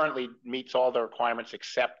currently meets all the requirements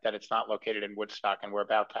except that it's not located in Woodstock, and we're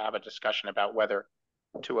about to have a discussion about whether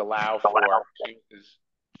to allow for uses.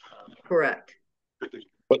 Correct.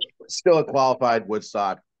 But still a qualified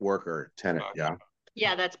Woodstock worker tenant, yeah?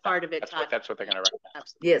 Yeah, that's part of it. That's what they're going to recommend.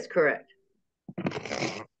 Absolutely. Yes, correct.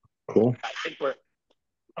 Cool. I think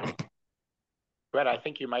Brett, I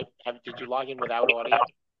think you might have, did you log in without audio?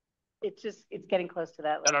 It's getting close to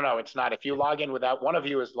that. No, it's not. If you log in without, one of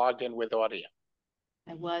you is logged in with audio.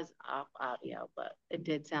 I was off audio, but it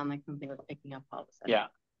did sound like something was picking up all of a sudden.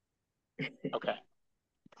 Yeah. Okay.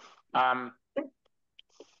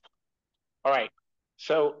 All right.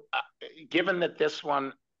 So given that this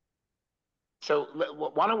one, so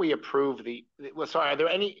why don't we approve sorry, are there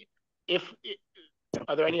any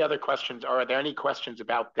other questions, or are there any questions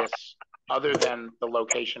about this other than the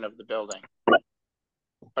location of the building? All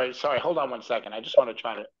right, sorry, hold on one second. I just want to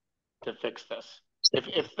try to fix this.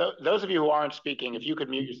 If those of you who aren't speaking, if you could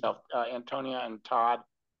mute yourself, Antonia and Todd,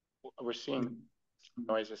 we're seeing some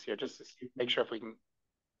noises here. Just to make sure if we can.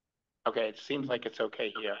 Okay, it seems like it's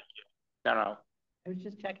okay here. No. I was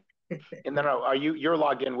just checking. No. You're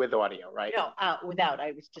logged in with audio, right? No, without.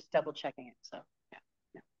 I was just double checking it. So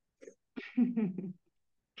yeah.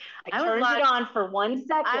 I turned it on for 1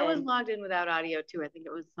 second. I was logged in without audio too. I think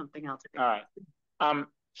it was something else. All right.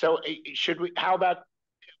 So how about,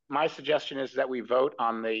 my suggestion is that we vote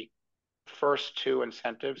on the first 2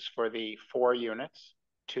 incentives for the 4 units,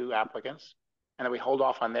 2 applicants, and then we hold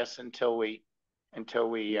off on this until we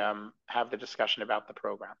have the discussion about the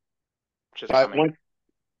program, which is coming.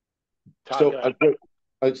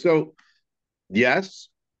 So yes,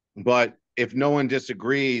 but if no one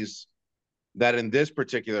disagrees that in this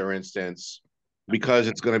particular instance, because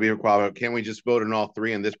it's going to be required, can we just vote on all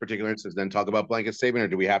 3 in this particular instance, then talk about blanket statement, or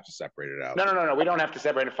do we have to separate it out? No. We don't have to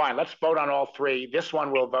separate it. Fine. Let's vote on all 3. This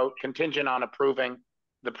one we'll vote contingent on approving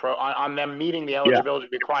on them meeting the eligibility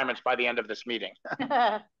requirements by the end of this meeting.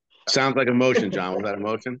 Sounds like a motion, John. Was that a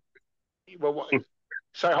motion? Well,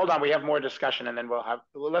 sorry, hold on. We have more discussion, and then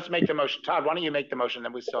let's make the motion. Todd, why don't you make the motion,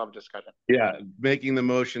 then we still have discussion. Yeah, making the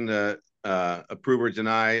motion to approve or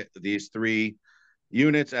deny these 3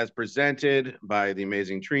 units as presented by the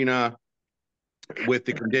amazing Trina, with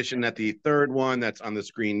the condition that the third one that's on the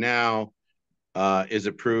screen now is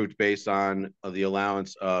approved based on the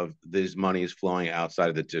allowance of these monies flowing outside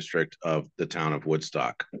of the district of the town of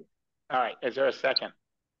Woodstock. All right. Is there a second?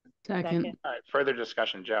 Second. All right. Further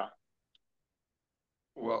discussion, Joe.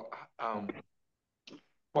 Well,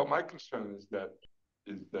 my concern is that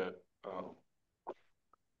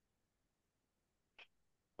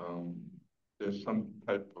there's some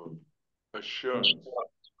type of assurance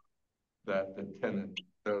that the tenant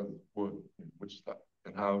does work in Woodstock,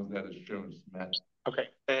 and how is that assurance met? Okay.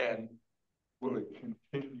 And will it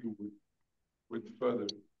continue with further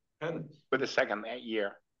tenants? With the second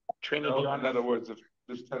year. Trina, No, do you want in other words, if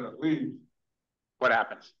this tenant leaves, what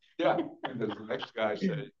happens? yeah, and does the next guy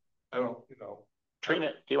say, I don't,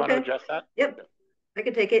 Trina, do you want to address that? Yep, I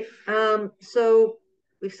can take it. So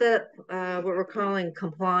we set what we're calling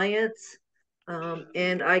compliance.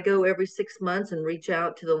 And I go every 6 months and reach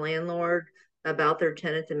out to the landlord about their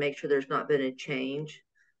tenant to make sure there's not been a change,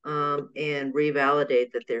 and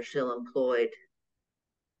revalidate that they're still employed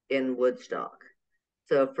in Woodstock.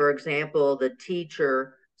 So for example, the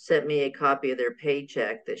teacher sent me a copy of their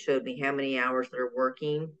paycheck that showed me how many hours they're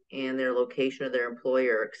working and their location of their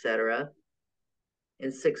employer, etc.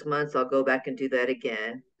 In 6 months, I'll go back and do that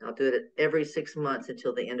again. I'll do it every 6 months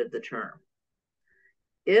until the end of the term.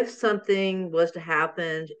 If something was to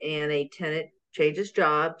happen and a tenant changes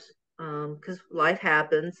jobs, because life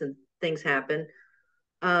happens and things happen,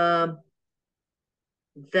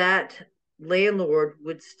 that landlord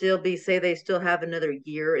would still be, say they still have another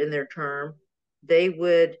year in their term, they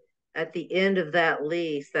would, at the end of that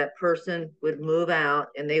lease, that person would move out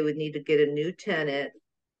and they would need to get a new tenant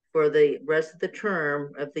for the rest of the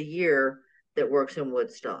term of the year that works in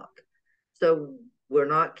Woodstock. So we're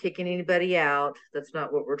not kicking anybody out. That's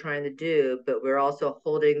not what we're trying to do, but we're also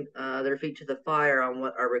holding their feet to the fire on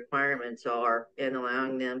what our requirements are and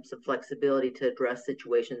allowing them some flexibility to address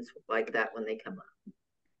situations like that when they come up.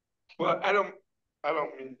 Well, I don't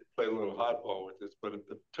mean to play a little hardball with this, but if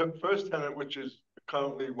the first tenant, which is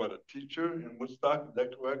currently what, a teacher in Woodstock, is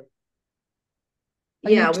that correct?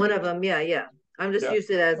 Yeah, one of them. Yeah. I'm just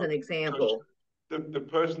using it as an example. The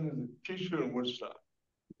person is a teacher in Woodstock.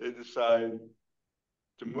 They decide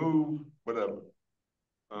to move, whatever.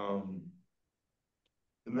 The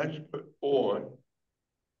next, or,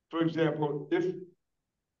 for example, if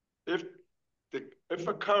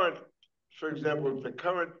a current, for example, if the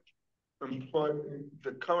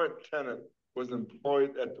current tenant was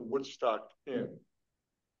employed at the Woodstock Inn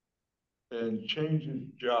and changes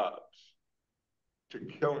jobs to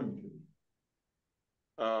Killington,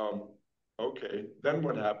 okay, then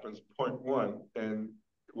what happens? Point one, and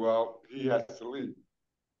well, he has to leave.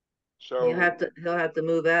 So he'll have to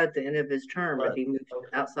move out at the end of his term, right, if he moves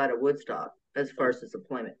outside of Woodstock as far as his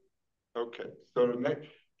employment. Okay, so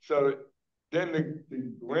then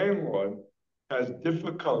the landlord has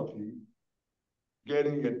difficulty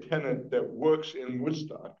getting a tenant that works in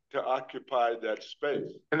Woodstock to occupy that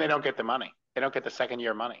space. And they don't get the money. They don't get the second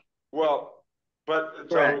year money. Well, but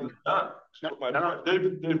it's already done. No.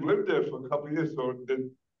 They've lived there for a couple of years, so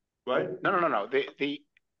right? No.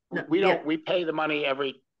 We pay the money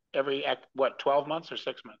every what, 12 months or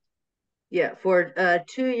 6 months? Yeah, for a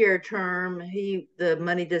 2-year term, the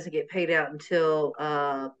money doesn't get paid out until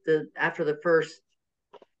after the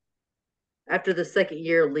second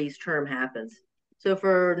year lease term happens. So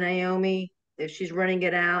for Naomi, if she's running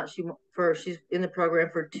it out, she's in the program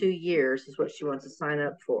for 2 years is what she wants to sign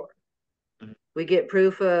up for. Mm-hmm. We get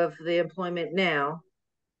proof of the employment now.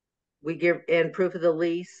 We give and proof of the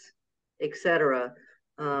lease, etc.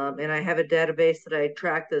 And I have a database that I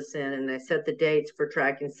track this in, and I set the dates for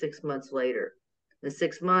tracking 6 months later. In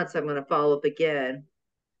 6 months, I'm going to follow up again.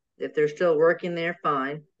 If they're still working there,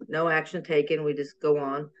 fine. No action taken. We just go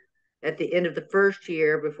on. At the end of the first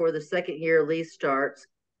year, before the second year lease starts,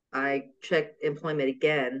 I check employment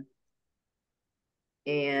again.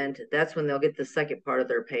 And that's when they'll get the second part of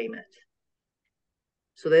their payment.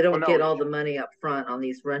 So they don't get all the money up front on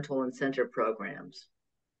these rental incentive programs.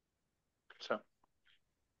 So,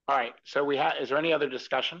 all right. So is there any other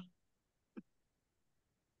discussion?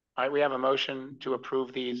 All right, we have a motion to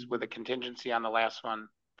approve these with a contingency on the last one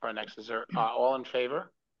for our next. Is there all in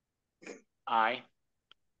favor? Aye.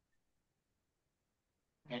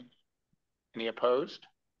 Any opposed?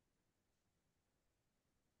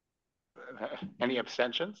 Any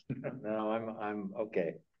abstentions? No, I'm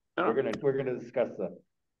okay. No. We're gonna discuss the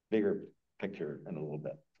bigger picture in a little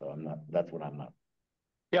bit. So that's what I'm not.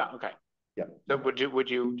 Yeah. Okay. Yeah. So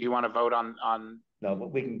do you want to vote on? No,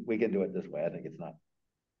 but we can do it this way. I think it's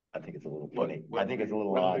a little funny. I think it's a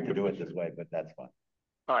little odd to do it this way, but that's fine.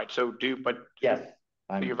 All right. So yes.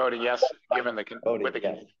 So you're voting yes, given the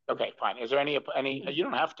yes. Okay, fine. Is there any? You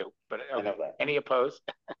don't have to, but okay. Any opposed?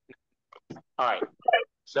 All right.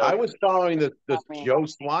 So I was following the Joe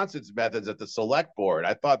Swanson's methods at the select board.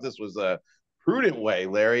 I thought this was a prudent way,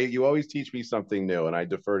 Larry. You always teach me something new, and I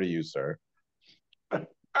defer to you, sir. All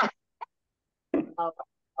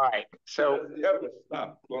right. So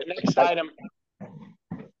the next item.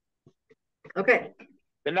 Okay.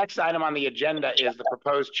 The next item on the agenda is the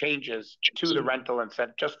proposed changes to the rental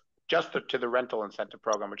incentive, to the rental incentive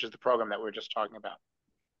program, which is the program that we were just talking about.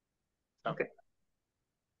 So. Okay.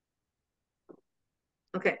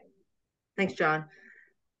 Okay. Thanks, John.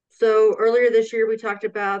 So earlier this year, we talked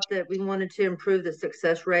about that we wanted to improve the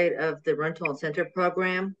success rate of the rental incentive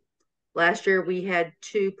program. Last year, we had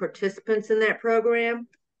 2 participants in that program.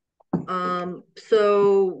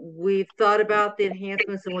 So we've thought about the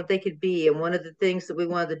enhancements and what they could be. And one of the things that we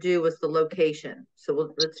wanted to do was the location.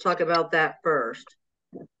 So let's talk about that first.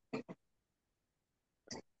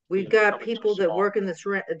 We've got people that work in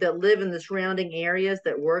that live in the surrounding areas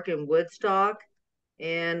that work in Woodstock.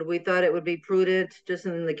 And we thought it would be prudent, just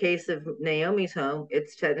in the case of Naomi's home,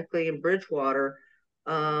 it's technically in Bridgewater,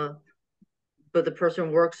 but the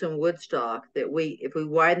person works in Woodstock, that if we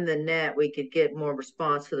widen the net, we could get more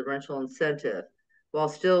response to the rental incentive while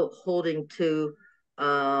still holding to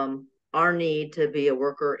our need to be a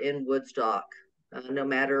worker in Woodstock, no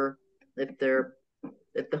matter if the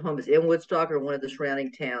home is in Woodstock or one of the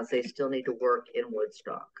surrounding towns, they still need to work in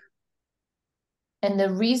Woodstock. And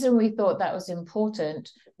the reason we thought that was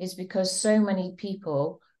important is because so many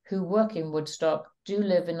people who work in Woodstock do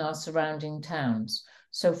live in our surrounding towns.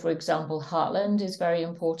 So, for example, Heartland is very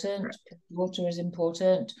important. Water is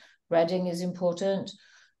important. Reading is important.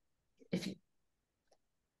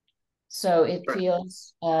 So it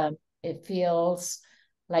feels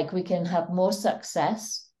like we can have more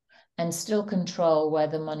success and still control where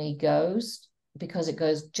the money goes, because it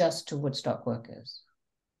goes just to Woodstock workers.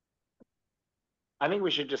 I think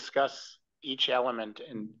we should discuss each element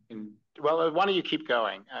well, why don't you keep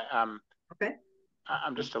going? Okay.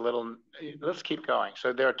 I'm just let's keep going.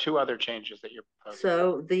 So there are 2 other changes that you're proposing.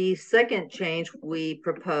 So the second change we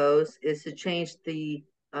propose is to change the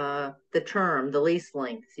term, the lease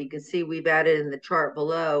length. So you can see we've added in the chart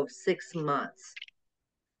below 6 months.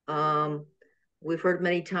 We've heard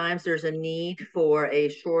many times there's a need for a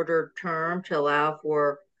shorter term to allow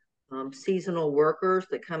for seasonal workers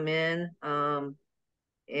that come in.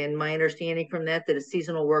 And my understanding from that a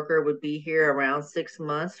seasonal worker would be here around 6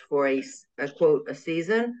 months for a quote, a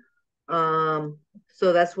season. So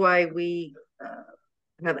that's why we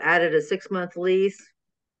have added a 6-month lease.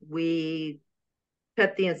 We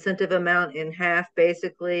cut the incentive amount in half,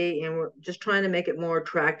 basically, and we're just trying to make it more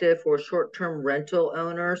attractive for short-term rental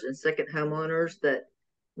owners and second homeowners that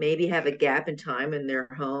maybe have a gap in time in their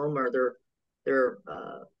home, or they're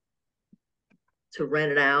to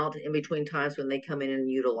rent it out in between times when they come in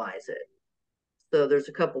and utilize it. So there's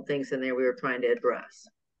a couple things in there we were trying to address.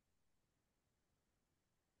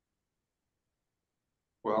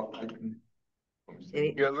 Well,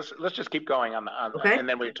 yeah, let's just keep going on okay. And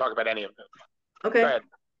then we talk about any of them. Okay. Go ahead.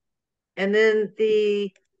 And then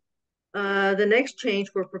the next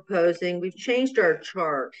change we're proposing, we've changed our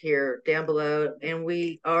chart here down below, and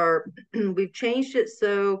we've changed it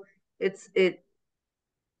so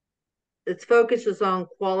its focus is on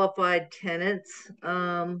qualified tenants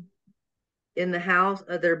in the house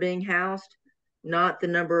that are being housed, not the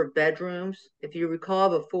number of bedrooms. If you recall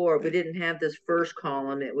before, we didn't have this first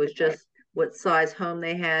column. It was just what size home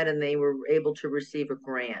they had, and they were able to receive a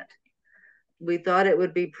grant. We thought it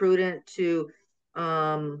would be prudent to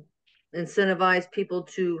incentivize people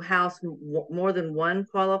to house more than one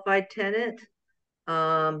qualified tenant.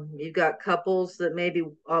 You've got couples that maybe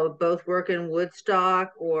both work in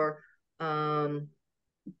Woodstock or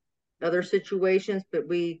other situations, but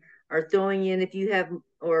we are throwing in, if you have,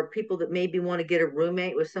 or people that maybe want to get a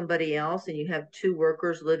roommate with somebody else, and you have 2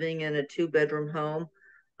 workers living in a 2-bedroom home,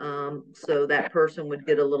 so that person would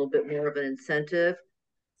get a little bit more of an incentive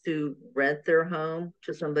to rent their home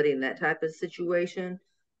to somebody in that type of situation.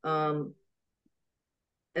 And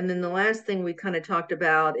then the last thing we kind of talked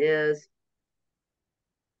about is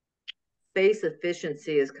space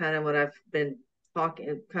efficiency, is kind of what I've been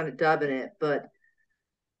talking, kind of dubbing it. But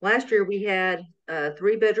last year we had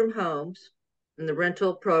 3-bedroom homes in the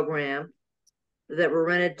rental program that were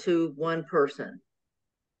rented to one person.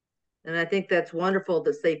 And I think that's wonderful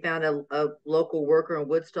that they found a local worker in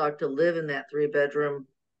Woodstock to live in that 3-bedroom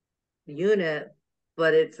unit,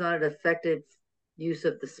 but it's not an effective use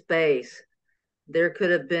of the space. There could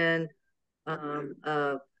have been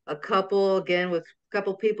a couple, again, with a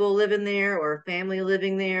couple people living there, or a family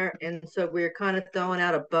living there. And so we're kind of throwing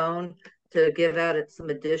out a bone to give out some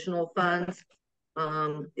additional funds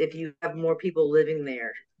if you have more people living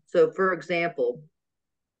there. So for example,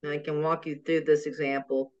 I can walk you through this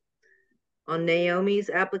example. On Naomi's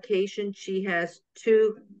application, she has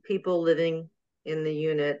 2 people living in the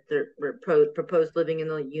unit, they're proposed living in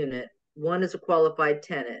the unit. One is a qualified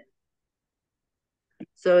tenant.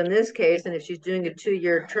 So in this case, and if she's doing a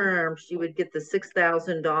 2-year term, she would get the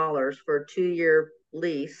 $6,000 for a 2-year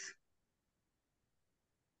lease.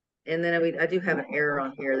 And then I do have an error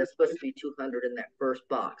on here. That's supposed to be 200 in that first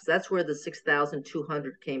box. That's where the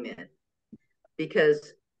 6,200 came in,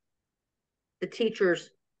 because the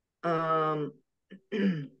teacher's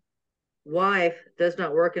wife does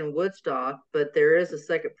not work in Woodstock, but there is a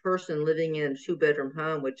second person living in a 2-bedroom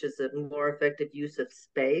home, which is a more effective use of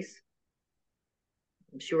space.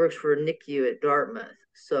 She works for NICU at Dartmouth.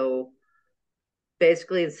 So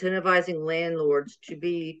basically incentivizing landlords to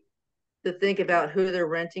think about who they're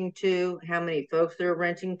renting to, how many folks they're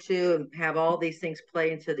renting to, and have all these things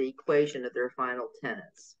play into the equation of their final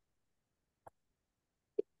tenants.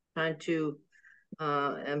 Trying to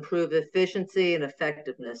improve efficiency and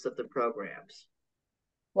effectiveness of the programs,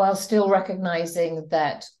 while still recognizing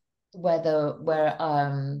that where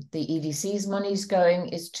the EDC's money's going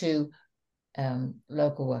is to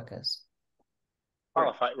local workers.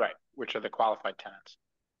 Qualified, right, which are the qualified tenants.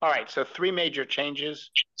 All right, so 3 major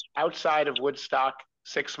changes outside of Woodstock: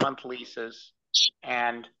 6-month leases,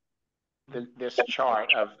 and this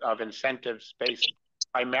chart of incentives based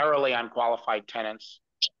primarily on qualified tenants,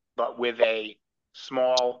 but with a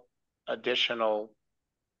small additional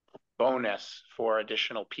bonus for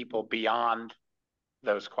additional people beyond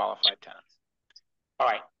those qualified tenants. All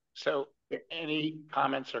right, so any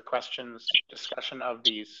comments or questions, discussion of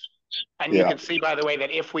these? And you can see, by the way,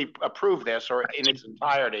 that if we approve this or in its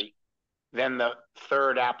entirety, then the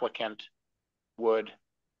third applicant would,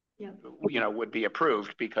 would be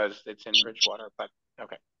approved because it's in Bridgewater. But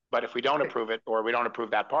okay, but if we don't approve it, or we don't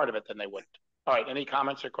approve that part of it, then they wouldn't. All right, any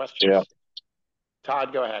comments or questions? Yeah.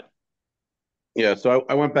 Todd, go ahead. Yeah, so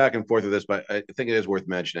I went back and forth with this, but I think it is worth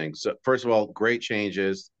mentioning. So first of all, great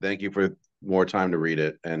changes. Thank you for more time to read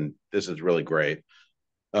it, and this is really great.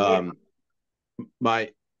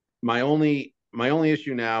 My only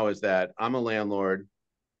issue now is that I'm a landlord,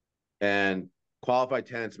 and qualified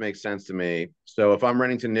tenants make sense to me. So if I'm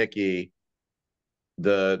renting to Nikki,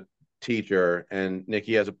 the teacher, and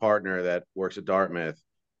Nikki has a partner that works at Dartmouth,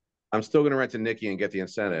 I'm still going to rent to Nikki and get the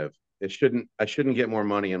incentive. I shouldn't get more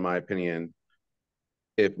money, in my opinion,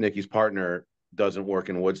 if Nikki's partner doesn't work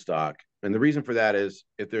in Woodstock. And the reason for that is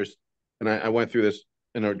and I went through this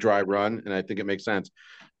in a dry run, and I think it makes sense.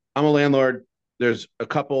 I'm a landlord. There's a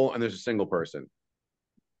couple and there's a single person.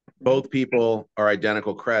 Both people are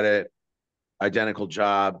identical credit, identical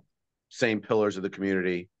job, same pillars of the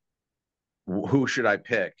community. Who should I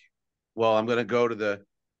pick? Well, I'm going to go to the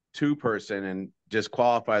 2-person and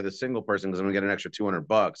disqualify the single person because I'm going to get an extra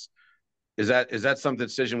 $200. Is that some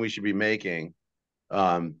decision we should be making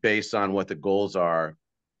based on what the goals are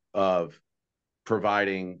of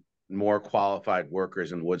providing more qualified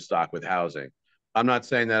workers in Woodstock with housing? I'm not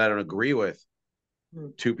saying that I don't agree with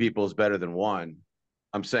 2 people is better than 1.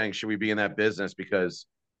 I'm saying, should we be in that business? Because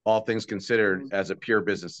all things considered, as a pure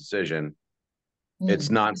business decision, it's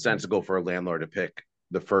nonsensical for a landlord to pick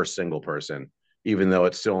the first single person, even though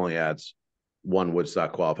it still only adds 1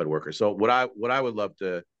 Woodstock qualified worker. So what I would love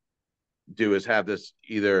to do is have this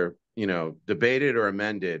either, debated or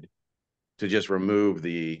amended to just remove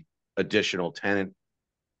the additional tenant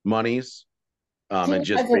monies and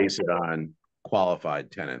just base it on qualified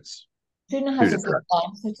tenants. Trina has a good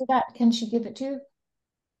answer to that. Can she give it to you?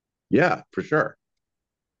 Yeah, for sure.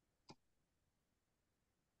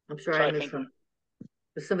 I'm sorry, I missed one.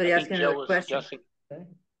 Was somebody asking another question?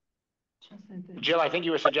 Jill, I think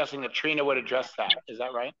you were suggesting that Trina would address that. Is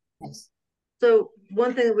that right? Yes. So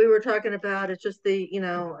one thing that we were talking about is just the,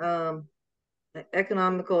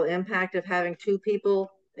 economical impact of having 2 people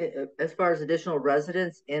as far as additional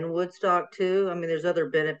residents in Woodstock too. I mean, there's other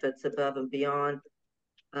benefits above and beyond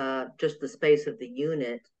just the space of the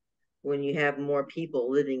unit when you have more people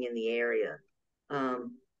living in the area.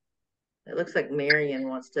 It looks like Marion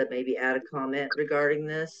wants to maybe add a comment regarding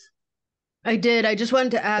this. I did. I just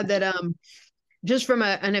wanted to add that just from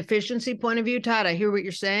an efficiency point of view, Todd, I hear what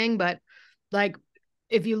you're saying, but like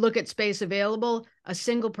if you look at space available, a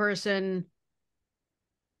single person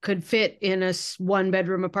could fit in a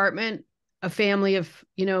 1-bedroom apartment. A family of,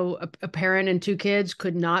 a parent and 2 kids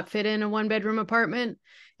could not fit in a 1-bedroom apartment.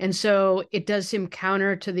 And so it does seem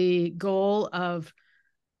counter to the goal of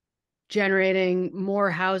generating more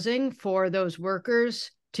housing for those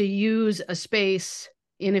workers to use a space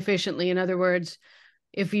inefficiently. In other words,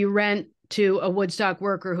 if you rent to a Woodstock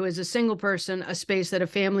worker who is a single person, a space that a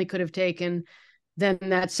family could have taken, then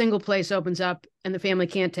that single place opens up and the family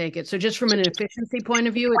can't take it. So just from an efficiency point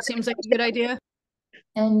of view, it seems like a good idea.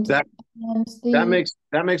 And that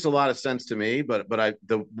makes a lot of sense to me. But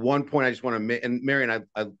the one point I just want to make, and Marion,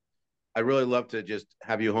 I really love to just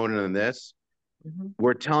have you hone in on this.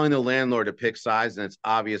 We're telling the landlord to pick sides, and it's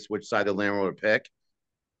obvious which side the landlord would pick.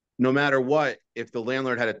 no matter what, if the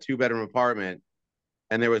landlord had a 2-bedroom apartment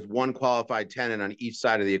and there was one qualified tenant on each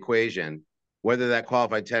side of the equation, whether that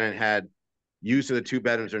qualified tenant had use of the 2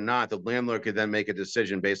 bedrooms or not, the landlord could then make a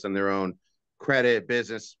decision based on their own credit,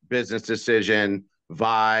 business decision,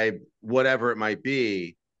 vibe, whatever it might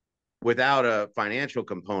be, without a financial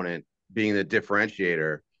component being the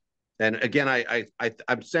differentiator. And again,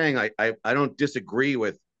 I'm saying I don't disagree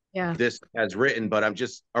with this as written, but I'm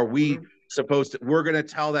just, are we supposed to, we're going to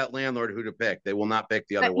tell that landlord who to pick? They will not pick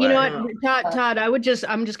the other way. You know what, Todd, I'm just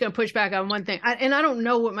going to push back on one thing. And I don't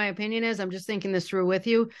know what my opinion is. I'm just thinking this through with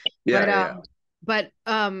you. But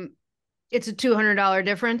it's a $200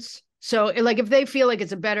 difference. So like, if they feel like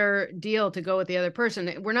it's a better deal to go with the other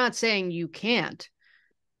person, we're not saying you can't,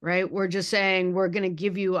 right? We're just saying we're going to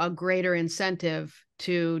give you a greater incentive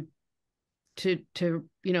to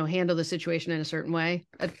handle the situation in a certain way.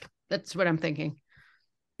 That's what I'm thinking.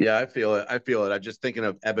 Yeah, I feel it. I'm just thinking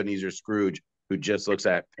of Ebenezer Scrooge, who just looks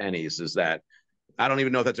at pennies. Is that, I don't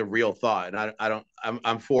even know if that's a real thought, and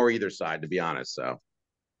I'm for either side, to be honest. So,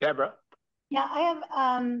 Deborah. Yeah,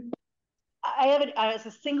 I have it as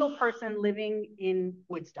a single person living in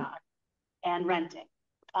Woodstock and renting.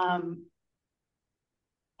 I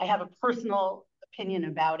have a personal opinion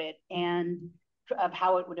about it and of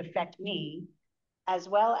how it would affect me, as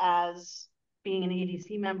well as being an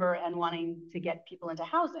EDC member and wanting to get people into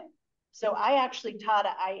housing. So I actually, Todd,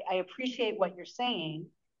 I appreciate what you're saying.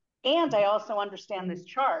 And I also understand this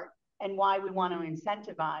chart and why we want to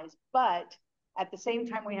incentivize. But at the same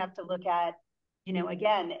time, we have to look at,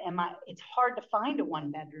 again, it's hard to find a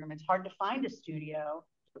 1-bedroom. It's hard to find a studio.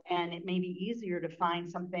 And it may be easier to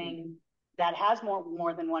find something that has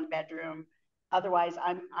more than 1 bedroom. Otherwise,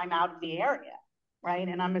 I'm out of the area, right?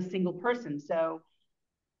 And I'm a single person. So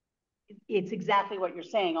it's exactly what you're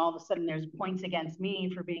saying. All of a sudden, there's points against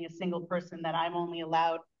me for being a single person that I'm only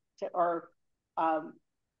allowed to, or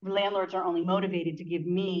landlords are only motivated to give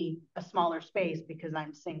me a smaller space because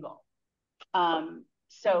I'm single.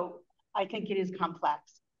 So I think it is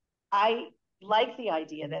complex. I like the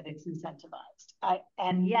idea that it's incentivized.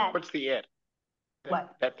 And yet, what's the it?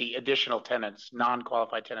 That the additional tenants,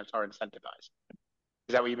 non-qualified tenants, are incentivized.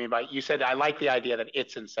 Is that what you mean by, you said, I like the idea that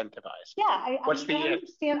it's incentivized? Yeah, I understand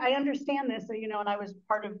this, and I was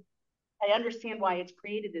I understand why it's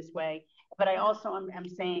created this way, but I also am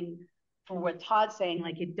saying, for what Todd's saying,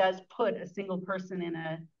 like, it does put a single person in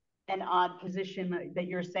an odd position that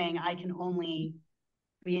you're saying I can only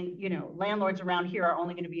be in, landlords around here are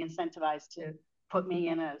only going to be incentivized to put me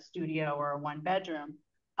in a studio or a 1-bedroom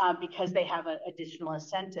because they have an additional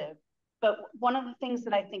incentive. But one of the things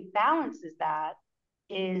that I think balances that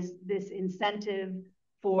is this incentive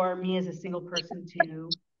for me as a single person to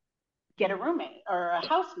get a roommate or a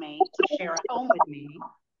housemate to share a home with me.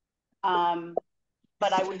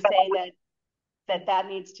 But I would say that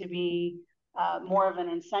needs to be more of an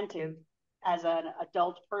incentive as an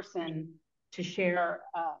adult person to share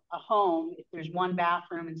a home. If there's 1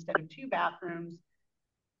 bathroom instead of 2 bathrooms,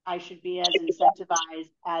 I should be as incentivized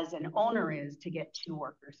as an owner is to get 2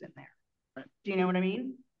 workers in there. Right. Do you know what I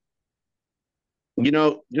mean?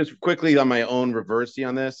 Just quickly on my own reversey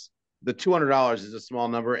on this, the $200 is a small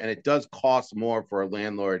number, and it does cost more for a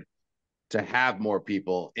landlord to have more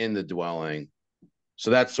people in the dwelling.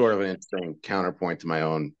 So that's sort of an interesting counterpoint to my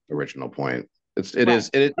own original point. It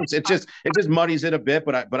just muddies it a bit,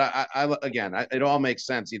 but it all makes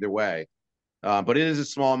sense either way. But it is a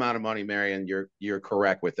small amount of money, Mary, and you're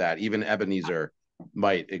correct with that. Even Ebenezer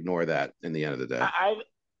might ignore that in the end of the day.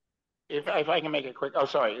 If I can make it quick. Oh,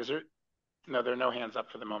 sorry. Is there? No, there are no hands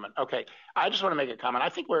up for the moment. Okay, I just want to make a comment. I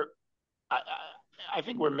think we're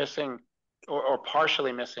missing, or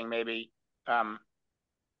partially missing, maybe a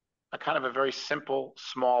kind of a very simple,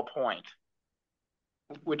 small point,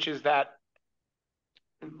 which is that,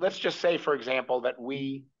 let's just say, for example, that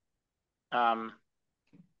we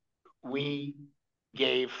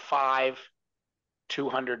gave 5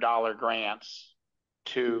 $200 grants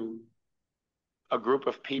to a group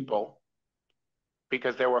of people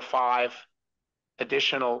because there were 5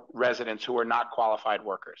 additional residents who are not qualified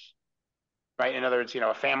workers, right? In other words,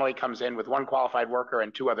 a family comes in with 1 qualified worker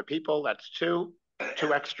and 2 other people. That's 2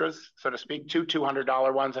 extras, so to speak, 2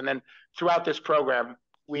 $200 ones. And then throughout this program,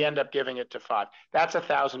 we end up giving it to 5. That's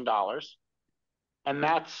 $1,000. And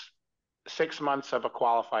that's 6 months of a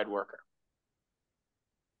qualified worker.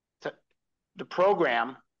 So the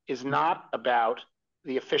program is not about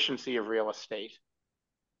the efficiency of real estate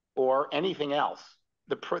or anything else.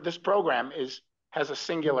 This program has a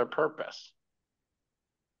singular purpose.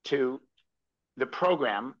 To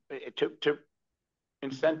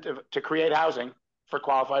create housing for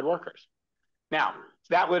qualified workers. Now,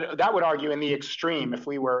 that would argue in the extreme, if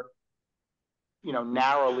we were, you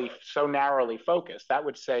know, so narrowly focused, that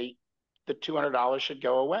would say the $200 should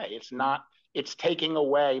go away. It's not, it's taking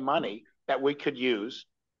away money that we could use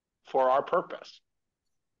for our purpose.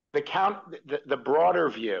 The broader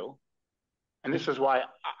view, and this is why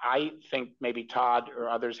I think maybe Todd or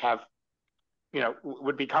others have, you know,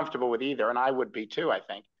 would be comfortable with either, and I would be too, I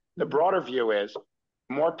think. The broader view is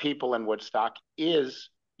more people in Woodstock is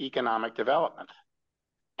economic development.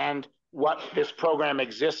 And what this program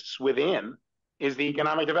exists within is the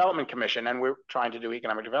Economic Development Commission, and we're trying to do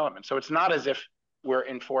economic development. So it's not as if we're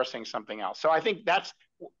enforcing something else. So I think that's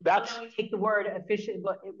take the word efficient,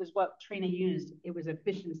 but it was what Trina used. It was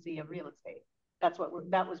efficiency of real estate. That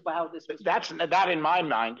was how this was. That in my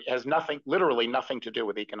mind has literally nothing to do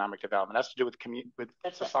with economic development. It has to do with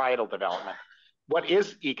societal development. What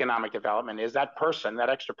is economic development is that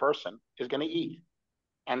extra person is going to eat,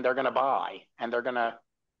 and they're going to buy, and they're going to,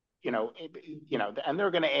 and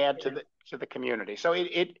they're going to add to the community. So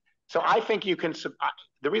so I think you can.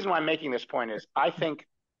 The reason why I'm making this point is I think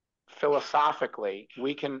philosophically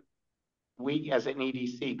we as an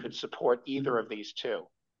EDC could support either of these two.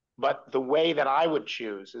 But the way that I would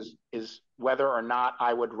choose is whether or not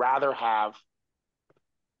I would rather have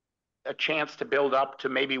a chance to build up to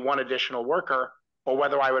maybe one additional worker, or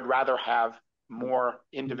whether I would rather have more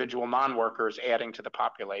individual non-workers adding to the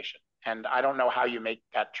population. And I don't know how you make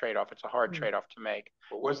that trade-off. It's a hard trade-off to make.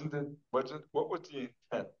 But what was the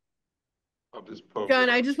intent of this program? John,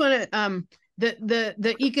 I just want to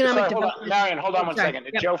the economic development. Marion, hold on one second.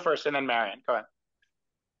 Yep. Joe first, and then Marion. Go ahead.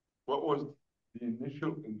 What was the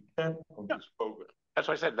initial intent of this program? That's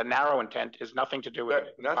what I said. The narrow intent is nothing to do with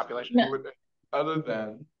the population. Other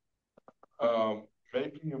than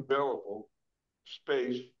making available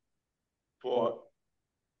space for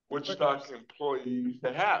Woodstock's employees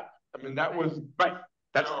to have. I mean, that was right.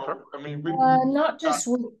 That's I mean, not just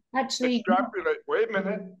actually. Extrapolate. Wait a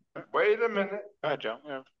minute. Go ahead, Joe.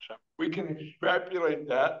 Yeah, sure. We can extrapolate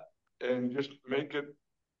that and just make it,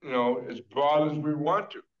 as broad as we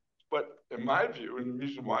want to. But in my view, and the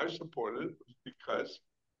reason why I supported it was because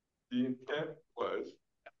the intent was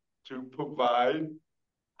to provide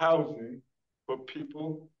housing for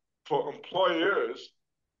people, for employers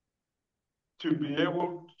to be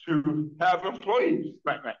able to have employees.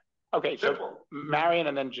 Right. Okay, so Marion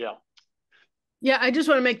and then Jill. Yeah, I just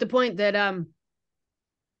want to make the point that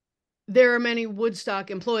there are many Woodstock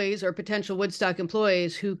employees or potential Woodstock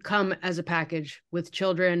employees who come as a package with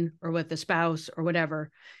children or with a spouse or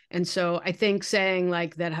whatever. And so I think saying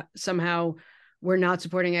like that somehow we're not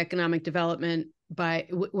supporting economic development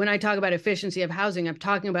when I talk about efficiency of housing, I'm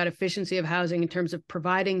talking about efficiency of housing in terms of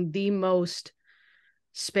providing the most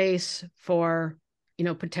space for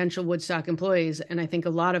potential Woodstock employees. And I think a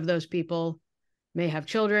lot of those people may have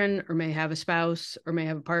children or may have a spouse or may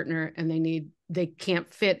have a partner, and they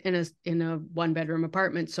can't fit in a 1-bedroom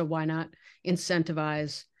apartment. So why not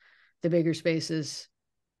incentivize the bigger spaces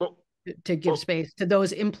to give space to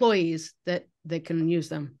those employees that can use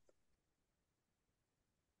them?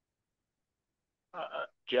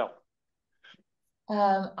 Jill.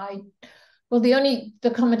 The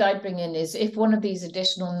comment I'd bring in is if one of these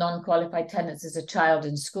additional non-qualified tenants is a child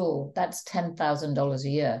in school, that's $10,000 a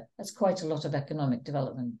year. That's quite a lot of economic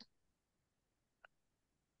development.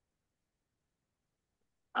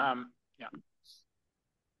 Yeah.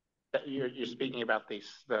 You're speaking about the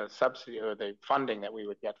subsidy or the funding that we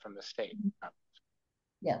would get from the state.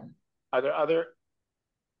 Yeah. Are there other?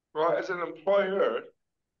 Well, as an employer,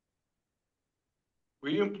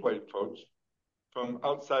 we employ folks from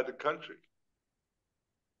outside the country.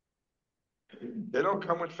 They don't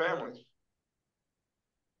come with families.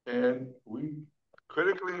 And we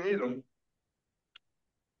critically need them.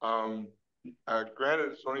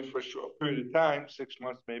 Granted, it's only for a short period of time, 6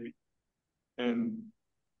 months maybe. And,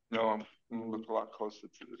 I'm going to look a lot closer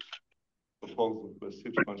to this proposal for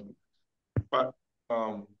 6 months. But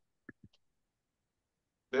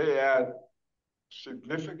they add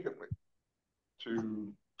significantly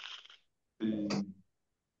to the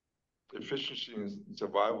efficiency and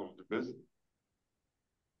survival of the business.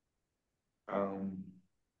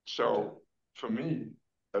 So for me,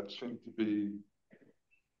 that seemed to be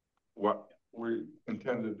what we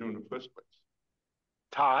intended to do in the first place.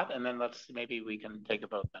 Todd, and then maybe we can take a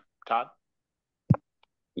vote then. Todd?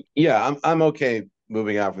 Yeah, I'm okay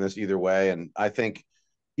moving out from this either way. And I think,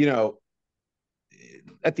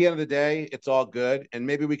 at the end of the day, it's all good. And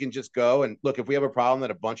maybe we can just go and look, if we have a problem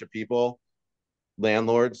that a bunch of people,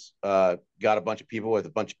 landlords, got a bunch of people with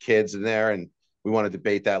a bunch of kids in there and we want to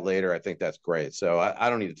debate that later, I think that's great. So I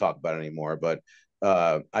don't need to talk about it anymore, but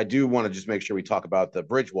I do want to just make sure we talk about the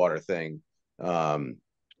Bridgewater thing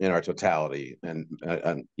in our totality, and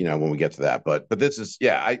you know, when we get to that. But this is,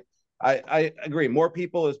 yeah, I agree. More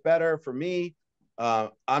people is better for me.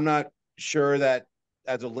 I'm not sure that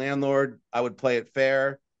as a landlord I would play it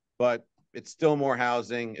fair, but it's still more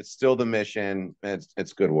housing. It's still the mission. And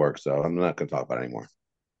it's good work. So I'm not going to talk about it anymore.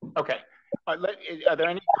 Okay. Are there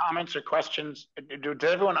any comments or questions?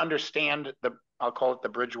 Does everyone understand I'll call it the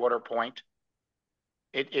Bridgewater point?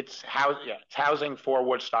 It's housing for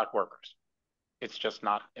Woodstock workers. It's just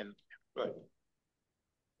not in. Right.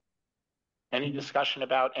 Any discussion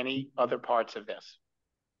about any other parts of this?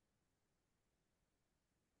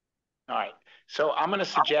 All right. So I'm going to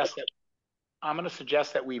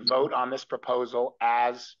suggest that we vote on this proposal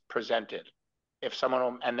as presented. If someone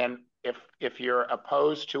will, and then if you're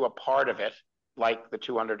opposed to a part of it, like the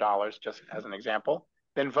 $200, just as an example,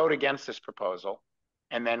 then vote against this proposal,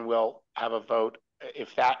 and then we'll have a vote.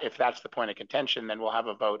 If that's the point of contention, then we'll have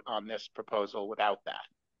a vote on this proposal without that.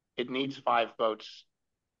 It needs 5 votes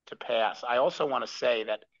to pass. I also want to say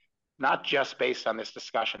that not just based on this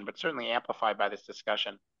discussion, but certainly amplified by this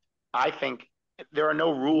discussion, I think there are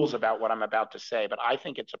no rules about what I'm about to say, but I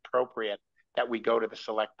think it's appropriate that we go to the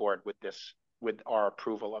select board with our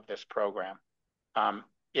approval of this program.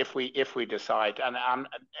 If we decide, and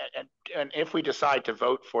if we decide to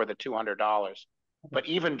vote for the $200, but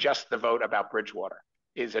even just the vote about Bridgewater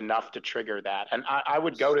is enough to trigger that. And I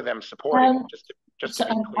would go to them supporting it, just to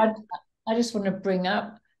be clear. I just want to bring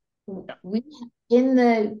up,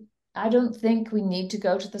 Yeah. I don't think we need to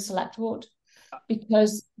go to the select board,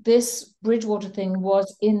 because this Bridgewater thing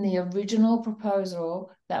was in the original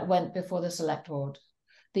proposal that went before the select board.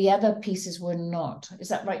 The other pieces were not. Is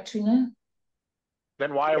that right, Trina?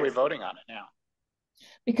 Then why are we voting on it now?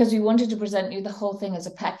 Because we wanted to present you the whole thing as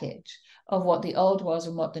a package of what the old was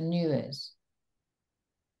and what the new is.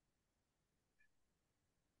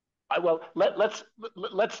 Well, let's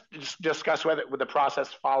discuss with the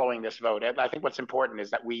process following this vote. I think what's important is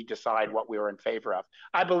that we decide what we are in favor of.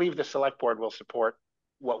 I believe the select board will support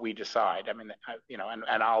what we decide. I mean, you know,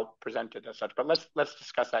 and I'll present it as such. But let's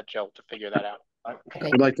discuss that, Jill, to figure that out. Okay.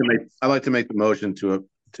 I'd like to make the motion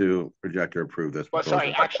to reject or approve this Well, proposal.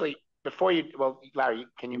 sorry, actually, before you, Larry,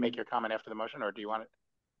 can you make your comment after the motion, or do you want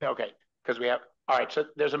it? Okay, because we have. All right, so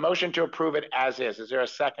there's a motion to approve it as is. Is there a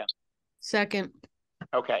second? Second.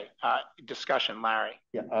 Okay, discussion, Larry.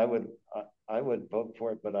 Yeah, I would vote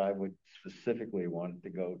for it, but I would specifically want to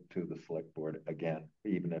go to the select board again,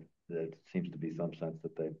 even if there seems to be some sense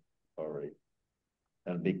that they've already,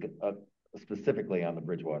 and be specifically on the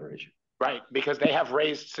Bridgewater issue. Right, because they have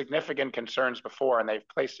raised significant concerns before, and they've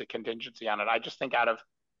placed a contingency on it. I just think out of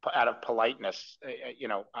politeness, you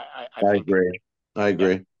know, I think, agree. I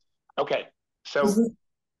agree. Yeah. Okay, so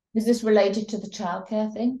is this related to the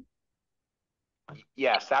childcare thing?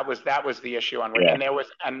 Yes, that was the issue on which,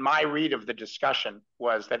 and my read of the discussion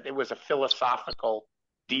was that it was a philosophical,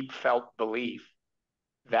 deep felt belief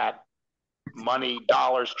that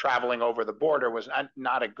dollars traveling over the border was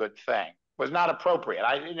not a good thing, was not appropriate.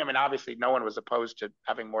 I mean, obviously no one was opposed to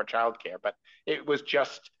having more childcare, but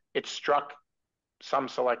it struck some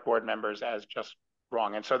select board members as just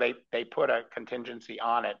wrong. And so they put a contingency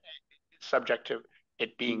on it, subject to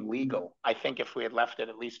it being legal. I think if we had left it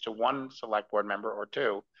at least to one select board member or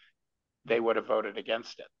two, they would have voted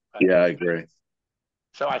against it. But, yeah, I agree.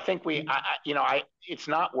 So I think it's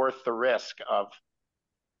not worth the risk of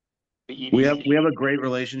the EDC. We have a great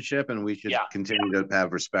relationship, and we should continue to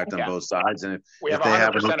have respect on both sides. And if they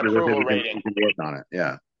have 100% approval rating, we can work on it.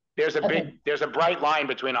 Yeah. There's a bright line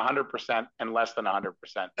between 100% and less than 100%.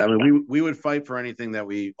 I mean, we would fight for anything that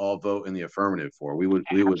we all vote in the affirmative for. We would,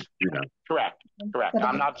 you know. Correct.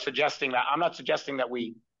 I'm not suggesting that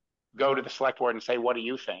we go to the select board and say, what do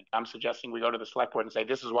you think? I'm suggesting we go to the select board and say,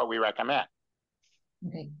 this is what we recommend.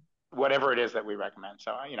 Okay. Whatever it is that we recommend.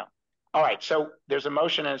 So, you know, all right. So there's a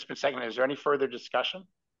motion and it's been seconded. Is there any further discussion?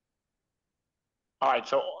 All right.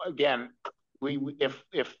 So again, if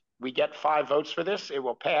we get 5 votes for this, it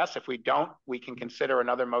will pass. If we don't, we can consider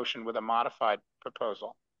another motion with a modified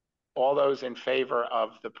proposal. All those in favor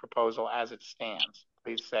of the proposal as it stands,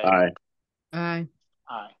 please say aye. Aye.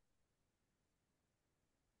 Aye.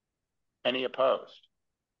 Any opposed?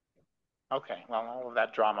 Okay, well, all of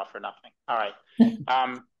that drama for nothing. All right.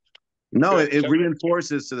 No, it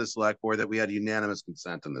reinforces to the select board that we had unanimous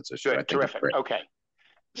consent on this issue. Good, terrific. Okay.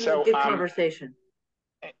 So good conversation.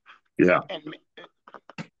 Yeah.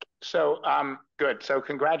 So good. So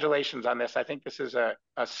congratulations on this. I think this is a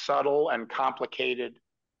subtle and complicated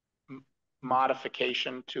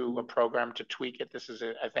modification to a program to tweak it. This is,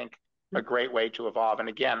 I think, a great way to evolve. And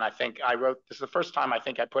again, I think this is the first time I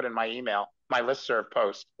think I put in my email, my listserv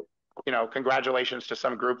post, congratulations to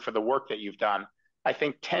some group for the work that you've done. I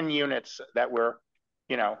think 10 units that we're,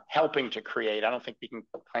 helping to create, I don't think we can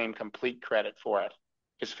claim complete credit for it,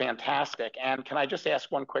 is fantastic. And can I just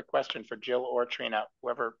ask one quick question for Jill or Trina,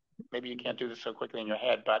 whoever, maybe you can't do this so quickly in your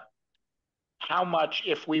head, but how much,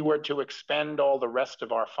 if we were to expend all the rest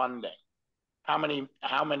of our funding, how many,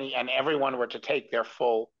 and everyone were to take their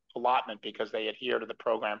full allotment because they adhere to the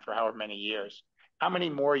program for however many years, how many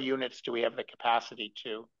more units do we have the capacity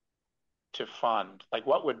to fund? Like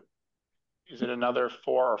is it another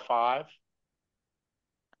 4 or 5?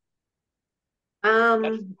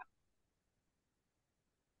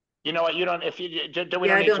 You know what? You don't. If you do, we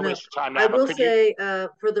don't need to waste time now. I will say,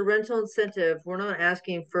 for the rental incentive, we're not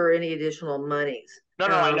asking for any additional monies. No,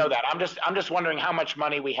 I know that. I'm just wondering how much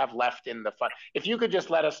money we have left in the fund. If you could just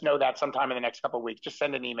let us know that sometime in the next couple of weeks, just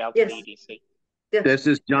send an email to the EDC. Yeah, this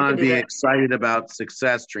is John being excited about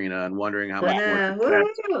success, Trina, and wondering how much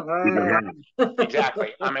more.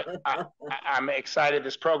 Exactly. I'm excited.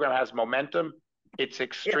 This program has momentum. It's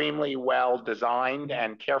extremely well designed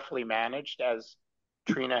and carefully managed, as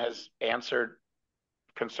Trina has answered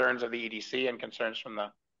concerns of the EDC and concerns from the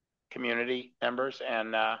community members.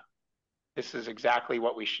 And this is exactly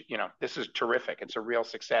what we should, this is terrific. It's a real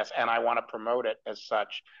success, and I want to promote it as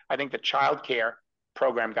such. I think the childcare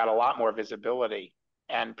program got a lot more visibility,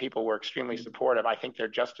 and people were extremely supportive. I think they're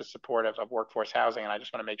just as supportive of workforce housing, and I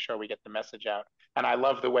just want to make sure we get the message out. And I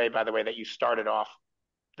love the way, by the way, that you started off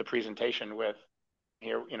the presentation with,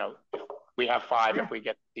 here, if we have 5, if we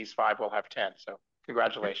get these 5, we'll have 10. So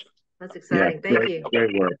congratulations. That's exciting. Thank you.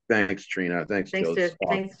 Great work. Thanks, Trina. Thanks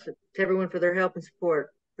to everyone for their help and support.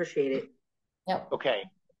 Appreciate it. Yep. Okay.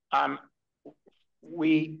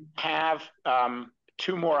 We have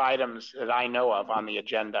 2 more items that I know of on the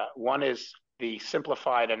agenda. One is the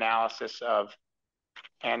simplified analysis of,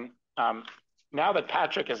 and now that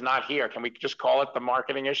Patrick is not here, can we just call it the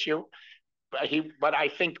marketing issue? But I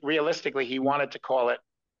think realistically, he wanted to call it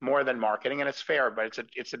more than marketing, and it's fair, but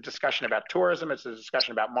it's a discussion about tourism, it's a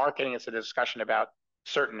discussion about marketing, it's a discussion about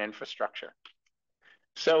certain infrastructure.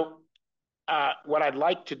 So what I'd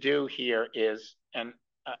like to do here is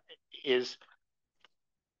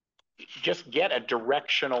just get a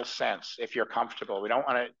directional sense, if you're comfortable. We don't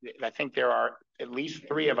want to, I think there are at least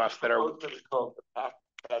 3 of us that are called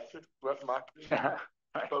Patrick, what marketing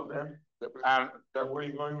program? That where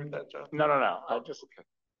you going with that, John? No.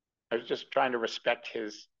 I was just trying to respect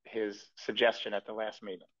his suggestion at the last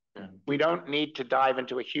meeting. We don't need to dive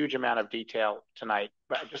into a huge amount of detail tonight,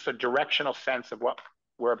 but just a directional sense of what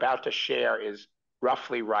we're about to share is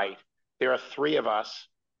roughly right. There are 3 of us,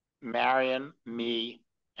 Marion, me,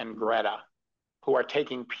 and Greta, who are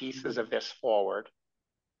taking pieces of this forward.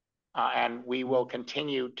 And we will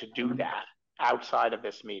continue to do that outside of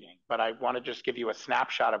this meeting. But I want to just give you a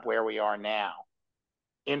snapshot of where we are now.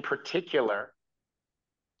 In particular,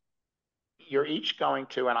 you're each going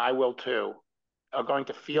to, and I will too, are going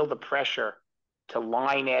to feel the pressure to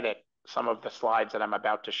line edit some of the slides that I'm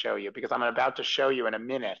about to show you, because I'm about to show you in a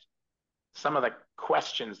minute some of the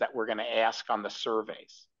questions that we're going to ask on the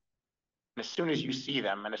surveys. And as soon as you see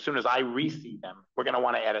them, and as soon as I re-see them, we're going to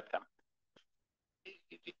want to edit them.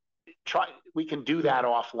 We can do that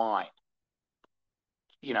offline.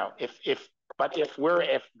 If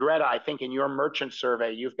Greta, I think in your merchant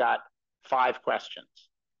survey, you've got 5 questions.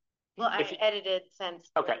 Well, I edited since.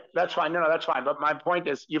 Okay, that's fine. No, that's fine. But my point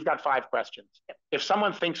is, you've got 5 questions. Yep. If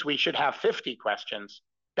someone thinks we should have 50 questions,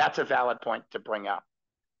 that's a valid point to bring up,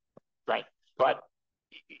 right?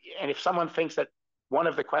 And if someone thinks that one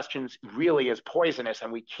of the questions really is poisonous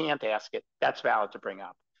and we can't ask it, that's valid to bring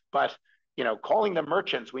up. But calling them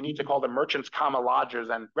merchants, we need to call them merchants, comma, lodgers,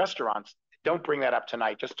 and restaurants. Don't bring that up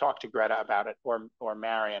tonight. Just talk to Greta about it, or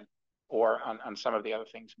Marion, or on some of the other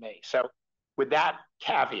things me. So with that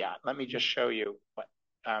caveat, let me just show you what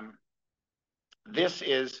this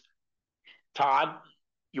is. Todd,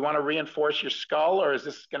 you want to reinforce your skull, or is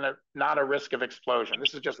this not a risk of explosion?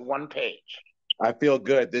 This is just 1 page. I feel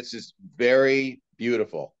good. This is very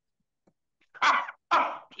beautiful.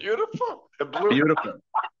 Beautiful. Beautiful.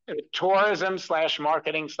 Tourism /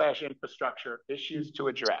 marketing / infrastructure issues to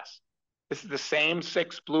address. This is the same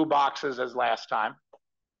 6 blue boxes as last time.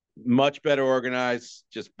 Much better organized,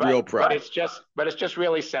 just real proud. But it's just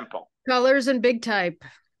really simple. Colors and big type.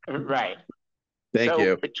 Right. Thank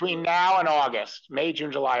you. Between now and August, May,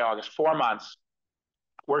 June, July, August, 4 months,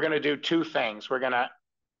 we're going to do 2 things. We're going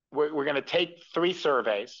to take 3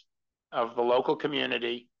 surveys of the local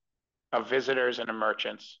community, of visitors and of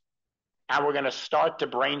merchants, and we're going to start to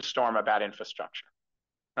brainstorm about infrastructure.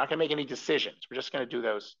 We're not going to make any decisions. We're just going to do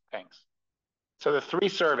those things. So the 3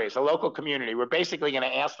 surveys, the local community, we're basically going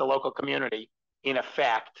to ask the local community, in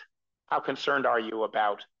effect, how concerned are you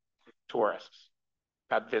about tourists,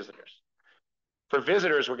 about visitors? For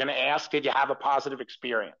visitors, we're going to ask, did you have a positive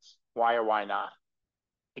experience? Why or why not?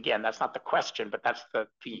 Again, that's not the question, but that's the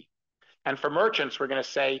theme. And for merchants, we're going to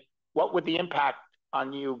say, what would the impact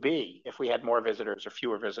on you be if we had more visitors or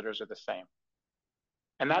fewer visitors or the same?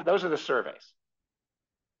 And those are the surveys.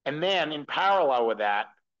 And then in parallel with that,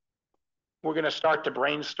 we're going to start to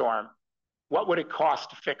brainstorm, what would it cost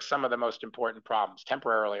to fix some of the most important problems,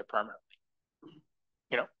 temporarily or permanently?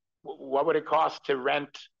 You know, what would it cost to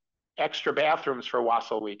rent extra bathrooms for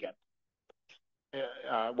Wassail Weekend?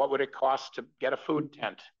 What would it cost to get a food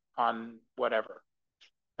tent on whatever?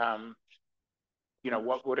 You know,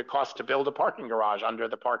 what would it cost to build a parking garage under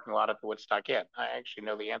the parking lot at the Woodstock Inn? I actually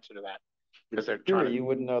know the answer to that. Because they're sure, you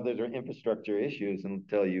wouldn't know there are infrastructure issues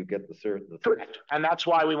until you get the Correct. And that's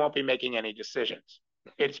why we won't be making any decisions.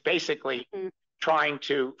 It's basically trying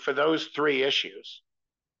to, for those 3 issues,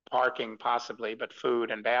 parking possibly, but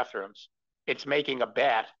food and bathrooms, it's making a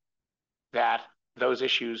bet that those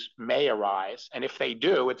issues may arise. And if they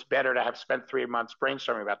do, it's better to have spent 3 months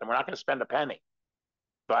brainstorming about them. We're not going to spend a penny.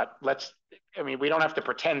 But we don't have to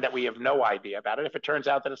pretend that we have no idea about it. If it turns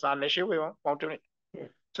out that it's not an issue, we won't do anything. Yeah.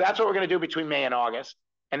 So that's what we're going to do between May and August.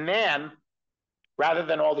 And then, rather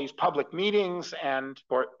than all these public meetings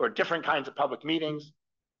or different kinds of public meetings,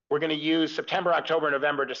 we're going to use September, October,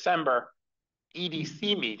 November, December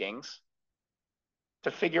EDC meetings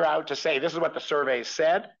to figure out, to say, this is what the survey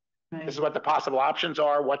said, right. This is what the possible options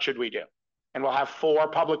are, what should we do? And we'll have 4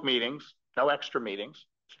 public meetings, no extra meetings.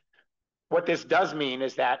 What this does mean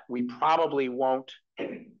is that we probably won't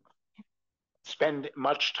spend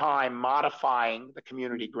much time modifying the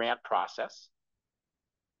community grant process,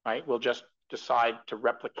 right? We'll just decide to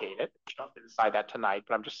replicate it. We don't have to decide that tonight,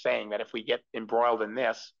 but I'm just saying that if we get embroiled in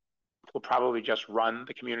this, we'll probably just run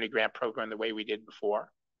the community grant program the way we did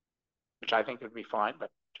before, which I think would be fine,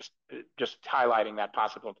 but just highlighting that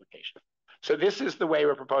possible implication. So this is the way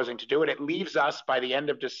we're proposing to do it. It leaves us by the end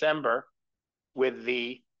of December with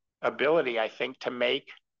the ability, I think, to make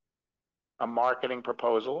a marketing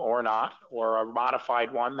proposal or not, or a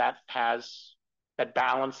modified one that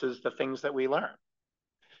balances the things that we learn,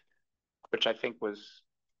 which I think was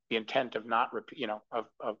the intent of that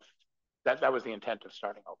was the intent of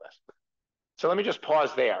starting all this. So let me just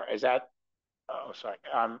pause there. Is that, oh, sorry.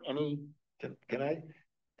 Can I?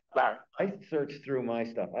 Larry. I searched through my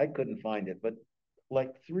stuff. I couldn't find it, but like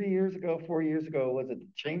 4 years ago, was it the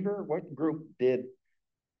Chamber? What group did,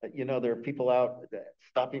 there are people out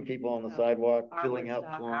stopping people on the sidewalk, filling out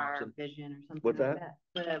forms. And vision or something. What's like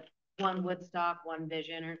that? The one Woodstock, one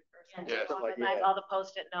vision, or something. Yeah, All the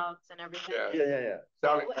Post-it notes and everything. Yeah.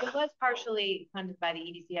 So, it was partially funded by the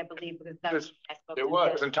EDC, I believe, because that was I spoke it to.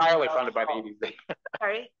 was entirely funded by the EDC.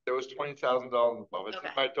 Sorry? There was $20,000 involved. I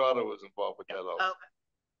think my daughter was involved with that also. Okay.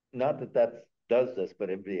 Not that does this, but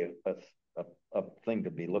it'd be a thing to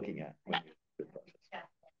be looking at when you do the process.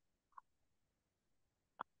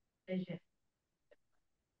 Vision.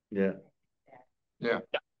 Yeah.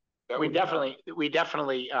 We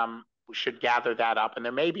definitely should gather that up, and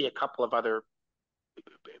there may be a couple of other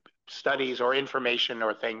studies or information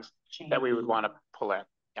or things that we would want to pull in.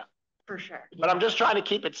 Yeah, for sure. But I'm just trying to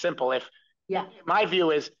keep it simple. My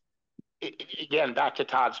view is, again, back to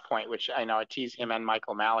Todd's point, which I know I tease him and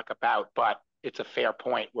Michael Malik about, but it's a fair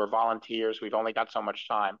point. We're volunteers. We've only got so much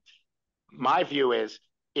time. My view is,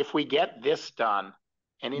 if we get this done,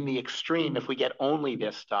 and in the extreme, if we get only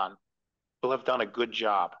this done, we'll have done a good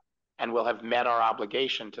job and we'll have met our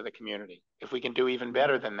obligation to the community. If we can do even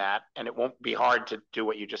better than that, and it won't be hard to do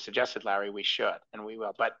what you just suggested, Larry, we should, and we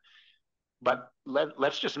will. But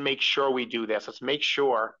let's just make sure we do this. Let's make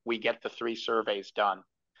sure we get the 3 surveys done,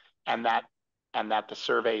 and that the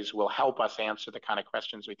surveys will help us answer the kind of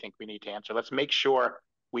questions we think we need to answer. Let's make sure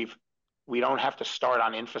we don't have to start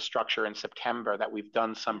on infrastructure in September, that we've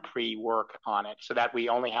done some pre-work on it, so that we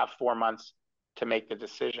only have 4 months to make the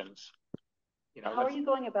decisions. How are you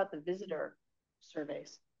going about the visitor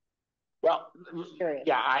surveys? Well,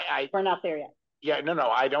 yeah, we're not there yet. Yeah, no,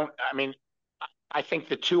 I don't. I mean, I think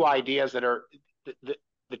the 2 ideas that are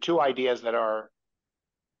the 2 ideas that are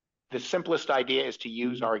the simplest idea is to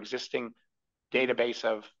use our existing database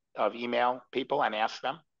of email people and ask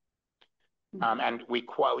them. And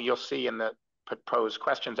you'll see in the proposed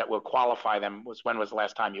questions that will qualify them when was the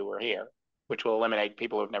last time you were here, which will eliminate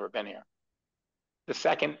people who've never been here. The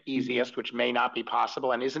second easiest, which may not be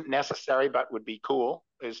possible and isn't necessary but would be cool,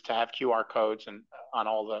 is to have QR codes on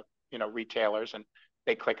all the retailers and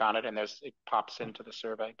they click on it and it pops into the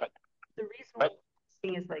survey. But the reason why I'm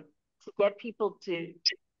saying is like to get people to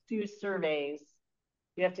do surveys,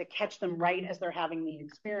 you have to catch them right as they're having the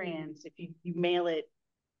experience. If you mail it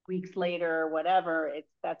weeks later or whatever,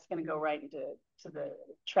 that's going to go right into the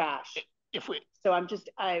trash. So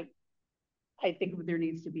I think there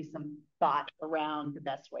needs to be some thought around the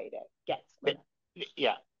best way to get some.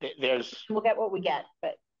 Yeah, we'll get what we get,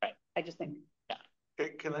 but right. I just think. Yeah.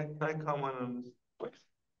 Okay, can I comment on this, please?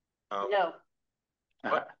 No.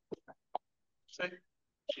 What? Say.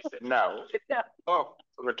 She said no. No. Oh,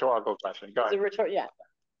 a rhetorical question. Go ahead. Yeah.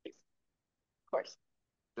 Of course.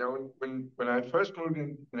 You know, when I first moved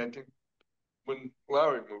in, and I think when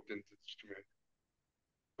Larry moved into this community,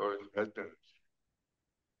 or has been,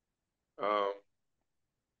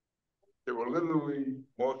 there were literally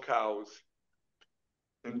more cows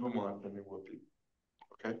in Vermont than there were people.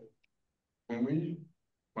 Okay, when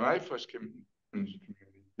I first came into the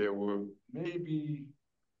community, there were maybe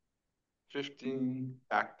 15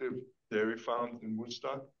 active dairy farms in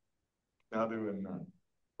Woodstock. Now there are none.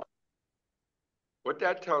 What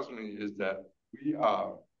that tells me is that we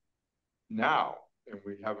are now, and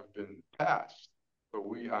we haven't been in the past, but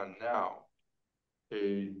we are now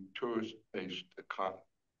a tourist-based economy.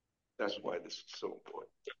 That's why this is so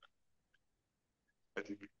important. I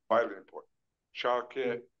think it's vitally important.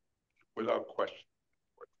 Childcare, without question.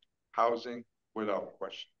 Housing, without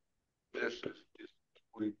question. This is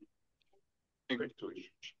completely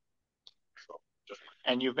issues.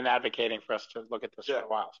 And you've been advocating for us to look at this for a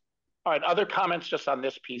while. All right, other comments just on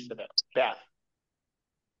this piece of it? Beth.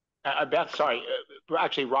 Beth, sorry.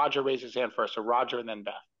 Actually, Roger raised his hand first. So Roger and then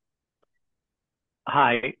Beth.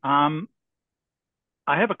 Hi. I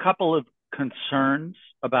have a couple of concerns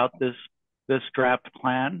about this draft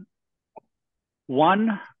plan.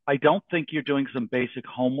 One, I don't think you're doing some basic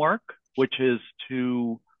homework, which is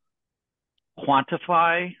to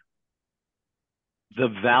quantify the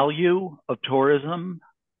value of tourism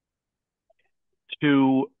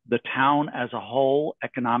to the town as a whole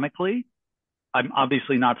economically. I'm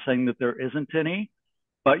obviously not saying that there isn't any,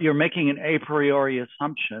 but you're making an a priori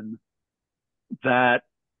assumption that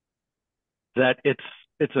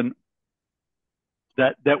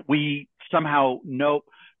we somehow know.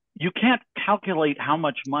 You can't calculate how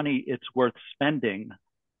much money it's worth spending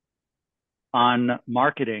on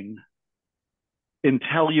marketing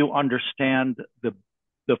until you understand the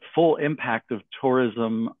full impact of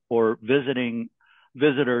tourism or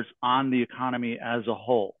visitors on the economy as a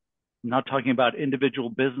whole. I'm not talking about individual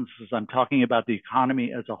businesses. I'm talking about the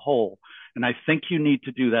economy as a whole. And I think you need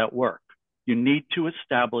to do that work. You need to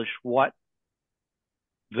establish what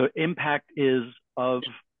the impact is of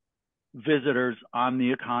visitors on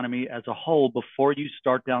the economy as a whole before you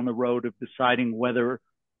start down the road of deciding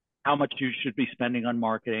how much you should be spending on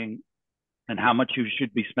marketing and how much you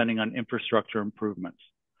should be spending on infrastructure improvements.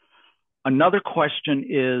 Another question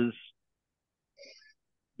is,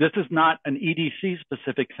 this is not an EDC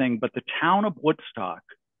specific thing, but the town of Woodstock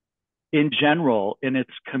in general, in its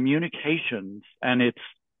communications and its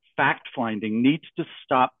fact finding, needs to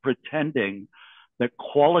stop pretending that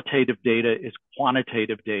qualitative data is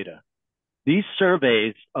quantitative data. These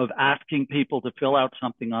surveys of asking people to fill out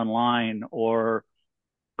something online or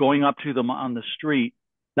going up to them on the street,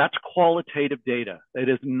 that's qualitative data. It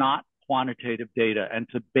is not quantitative data. And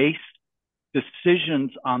to base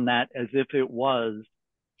decisions on that as if it was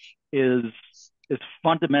is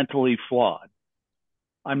fundamentally flawed.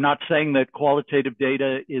 I'm not saying that qualitative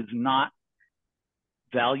data is not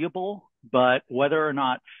valuable, but whether or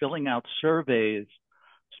not filling out surveys,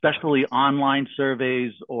 especially online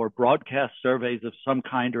surveys or broadcast surveys of some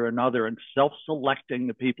kind or another, and self-selecting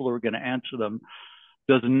the people who are going to answer them,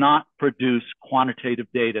 does not produce quantitative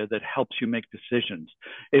data that helps you make decisions.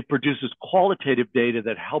 It produces qualitative data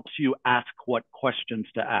that helps you ask what questions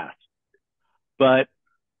to ask. But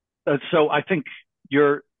so I think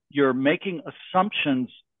you're making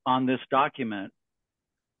assumptions on this document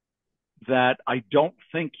that I don't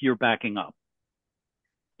think you're backing up.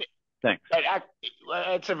 Thanks.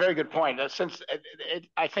 It's a very good point.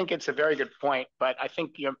 I think it's a very good point, but I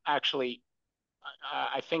think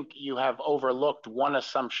I think you have overlooked one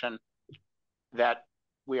assumption that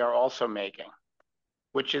we are also making,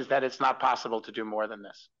 which is that it's not possible to do more than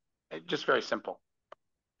this. It's just very simple.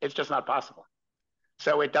 It's just not possible.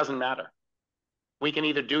 So it doesn't matter. We can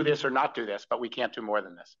either do this or not do this, but we can't do more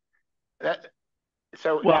than this. By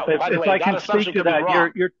the way, that assumption could be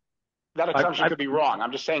wrong. That assumption could be wrong.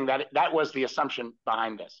 I'm just saying that was the assumption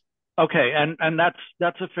behind this. Okay, and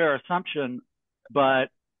that's a fair assumption, but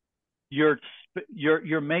you're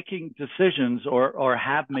you're making decisions or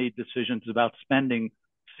have made decisions about spending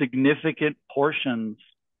significant portions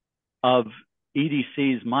of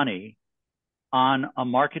EDC's money on a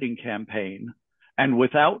marketing campaign, and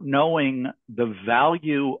without knowing the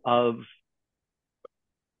value of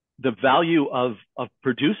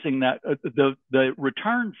producing that, the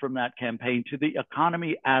return from that campaign to the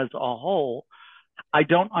economy as a whole, I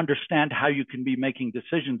don't understand how you can be making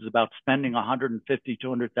decisions about spending $150,000,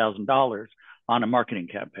 $200,000 on a marketing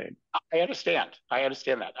campaign. I understand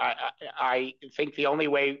that. I think the only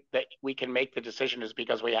way that we can make the decision is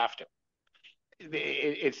because we have to.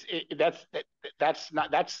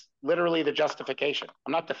 That's literally the justification.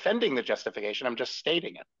 I'm not defending the justification. I'm just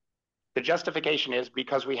stating it. The justification is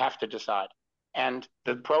because we have to decide, and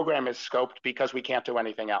the program is scoped because we can't do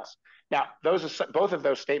anything else. Now, both of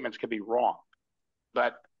those statements could be wrong,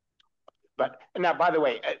 but now, by the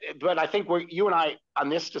way, but I think you and I on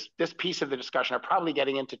this piece of the discussion are probably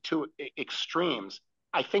getting into two extremes.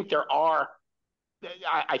 I think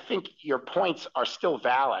your points are still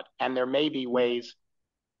valid, and there may be ways.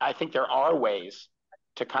 I think there are ways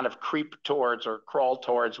to kind of creep towards or crawl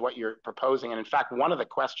towards what you're proposing. And in fact, one of the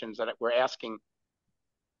questions that we're asking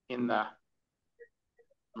in the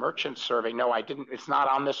merchant survey, no, I didn't, it's not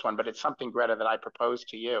on this one, but it's something, Greta, that I proposed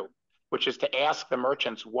to you, which is to ask the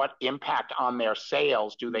merchants what impact on their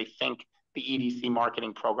sales do they think the EDC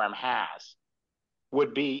marketing program has,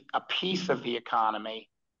 would be a piece of the economy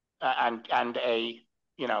and a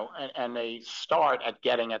start at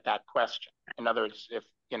getting at that question. In other words, if,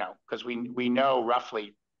 because we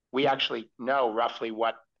actually know roughly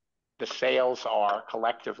what the sales are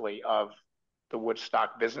collectively of the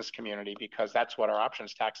Woodstock business community, because that's what our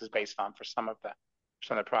options tax is based on for some of the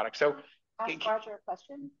products. So ask Roger a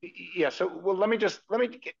question. Yeah. So, well,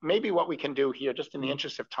 maybe what we can do here, just in the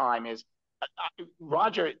interest of time, is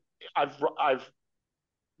Roger. I've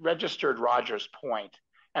registered Roger's point,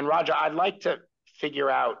 and Roger, I'd like to figure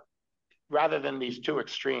out, rather than these two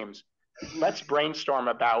extremes, let's brainstorm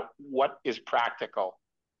about what is practical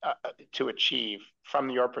to achieve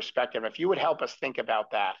from your perspective. If you would help us think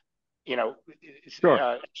about that,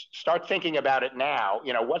 sure. Start thinking about it now.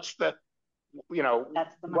 What's the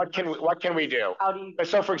what can we do? How do you?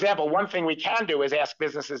 So, for example, one thing we can do is ask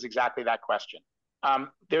businesses exactly that question.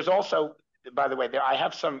 There's also, by the way,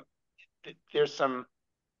 there's some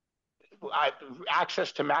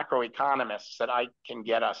access to macroeconomists that I can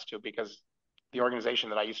get us to, because the organization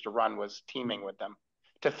that I used to run was teaming with them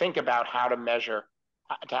to think about how to measure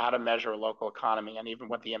a local economy, and even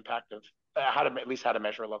what the impact of how to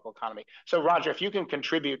measure a local economy. So, Roger, if you can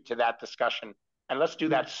contribute to that discussion, and let's do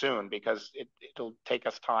that soon, because it'll take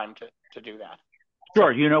us time to do that.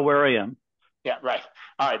 Sure, you know where I am. Yeah, right.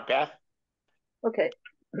 All right, Beth. Okay,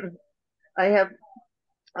 I have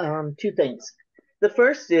two things. The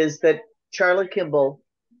first is that Charlie Kimball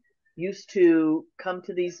used to come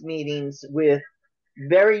to these meetings with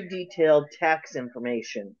very detailed tax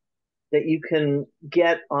information that you can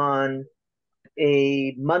get on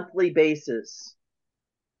a monthly basis.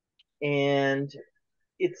 And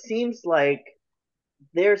it seems like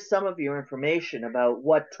there's some of your information about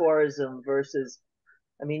what tourism versus,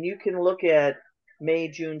 I mean, you can look at May,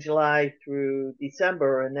 June, July through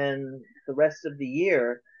December, and then the rest of the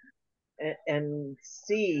year, and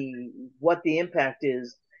see what the impact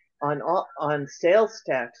is on sales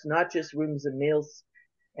tax, not just rooms and meals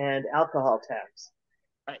and alcohol tax.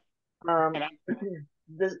 Right.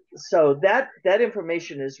 So that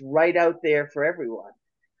information is right out there for everyone.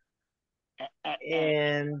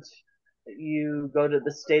 And you go to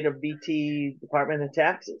the state of BT Department of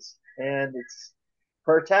Taxes, and it's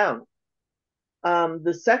per town.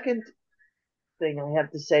 The second thing I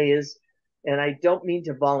have to say is, and I don't mean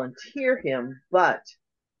to volunteer him, but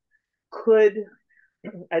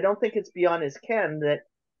I don't think it's beyond his ken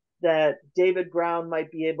that David Brown might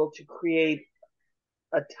be able to create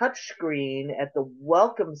a touch screen at the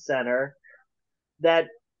Welcome Center that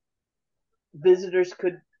visitors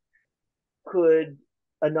could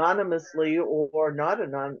anonymously or not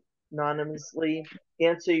anonymously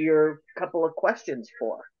answer your couple of questions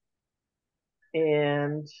for.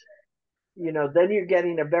 And, then you're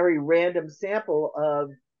getting a very random sample of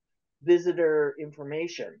visitor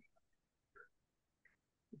information.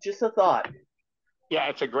 Just a thought. Yeah,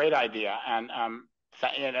 it's a great idea. And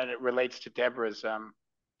it relates to Deborah's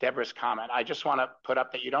comment. I just want to put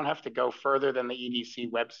up that you don't have to go further than the EDC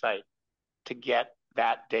website to get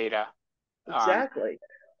that data. Exactly.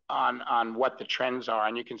 On what the trends are.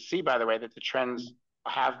 And you can see, by the way, that the trends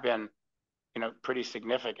have been, pretty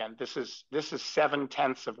significant. This is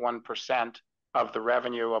 0.7% of the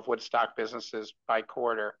revenue of Woodstock businesses by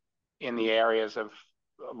quarter in the areas of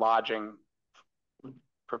lodging,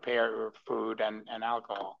 prepared food, and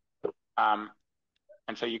alcohol.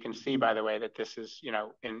 And so you can see, by the way, that this is, you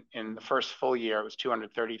know, in the first full year, it was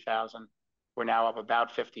 230,000. We're now up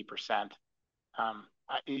about 50%.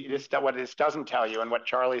 What this doesn't tell you, and what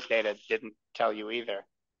Charlie's data didn't tell you either,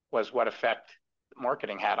 was what effect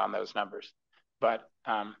marketing had on those numbers. But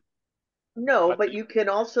no, but you can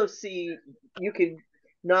also see, you can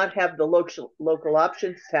not have the local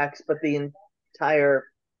options tax, but the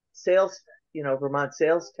entire sales, you know, Vermont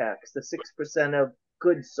sales tax, the 6% of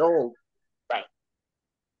goods sold. Right.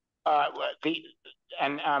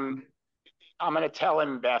 I'm going to tell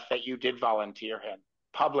him, Beth, that you did volunteer him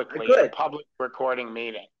publicly in a public recording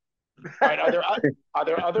meeting. Right? Are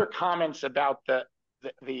there other comments about the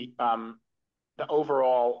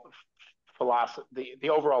overall philosophy, the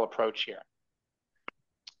overall approach here?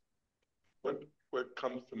 What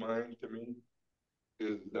comes to mind to me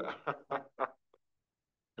is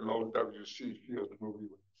an old W.C. Fields movie when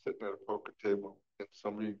he's sitting at a poker table and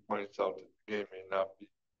somebody points out that the game may not be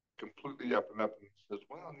completely up and up, and he says,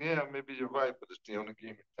 "Well, yeah, maybe you're right, but it's the only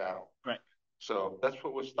game in town." Right. So that's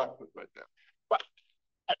what we're stuck with right now. But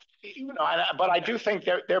you know, but I do think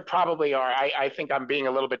there probably are. I think I'm being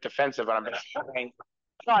a little bit defensive when I'm saying.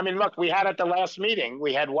 No, I mean, look, we had at the last meeting,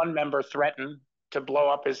 we had one member threaten to blow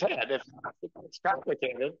up his head. If it's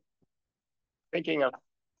complicated, thinking of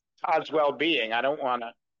Todd's well-being, I don't want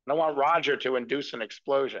Roger to induce an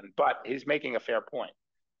explosion, but he's making a fair point.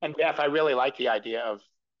 And Beth, I really like the idea of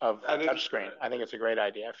a touchscreen. I think it's a great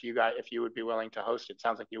idea. If you would be willing to host it,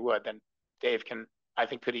 sounds like you would, then Dave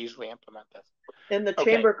could easily implement this. And the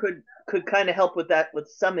chamber could kind of help with that with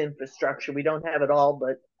some infrastructure. We don't have it all,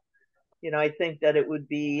 but you know, I think that it would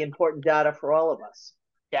be important data for all of us.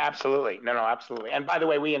 Yeah, absolutely. No, absolutely. And by the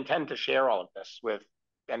way, we intend to share all of this with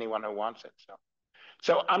anyone who wants it.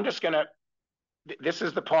 So I'm just gonna. This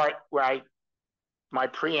is the part where my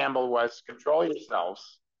preamble was control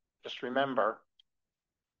yourselves. Just remember.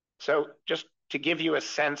 So just to give you a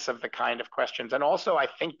sense of the kind of questions, and also I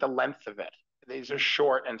think the length of it. These are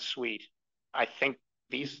short and sweet. I think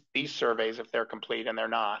these surveys, if they're complete, and they're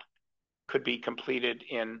not, could be completed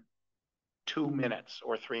in 2 minutes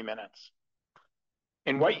or 3 minutes.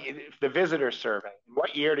 The visitor survey, in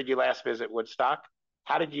what year did you last visit Woodstock?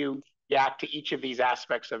 How did you react to each of these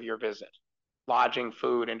aspects of your visit? Lodging,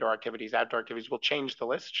 food, indoor activities, outdoor activities. We'll change the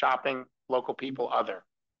list. Shopping, local people, other.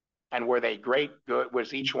 And were they great, good?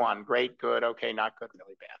 Was each one great, good, okay, not good,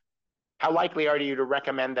 really bad? How likely are you to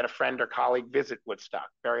recommend that a friend or colleague visit Woodstock?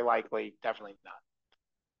 Very likely, definitely not.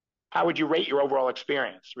 How would you rate your overall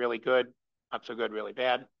experience? Really good, not so good, really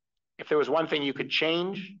bad? If there was one thing you could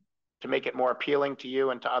change to make it more appealing to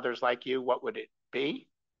you and to others like you, what would it be?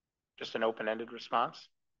 Just an open-ended response.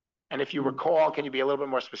 And if you recall, can you be a little bit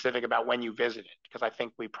more specific about when you visited? Because I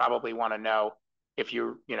think we probably want to know if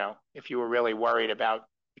you were really worried about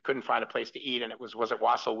you couldn't find a place to eat and was it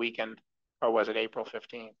Wassail weekend or was it April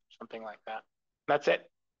 15th, something like that. That's it.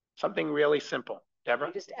 Something really simple. Deborah?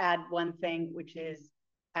 I'll just add one thing, which is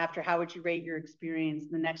after how would you rate your experience?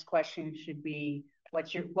 The next question should be,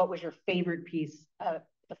 what was your favorite piece?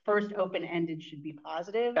 The first open-ended should be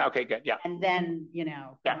positive. Okay, good. Yeah. And then,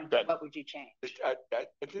 what would you change? I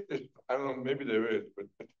think there's, I don't know, maybe there is, but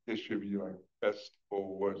it should be like best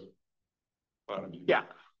or worst. Yeah.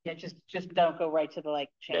 Yeah, just don't go right to the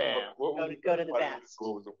change. Yeah. Go to the best.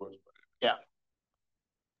 What was the worst? Yeah.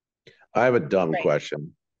 I have a dumb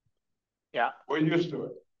question. Yeah. We're used to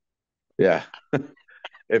it. Yeah.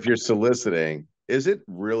 If you're soliciting, is it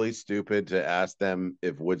really stupid to ask them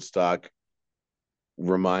if Woodstock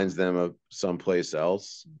reminds them of someplace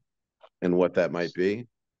else and what that might be?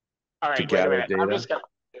 All right, wait a minute.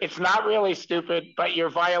 It's not really stupid, but you're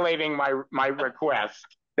violating my request.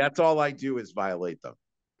 That's all I do is violate them.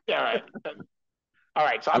 Yeah, right. All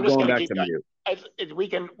right, so I'm just going going back to mute.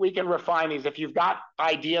 We can refine these. If you've got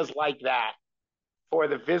ideas like that for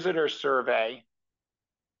the visitor survey,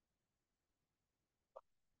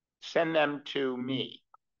 send them to me.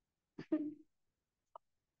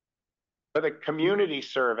 For the community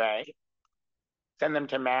survey, send them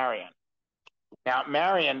to Marion. Now,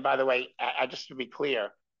 Marion, by the way, just to be clear,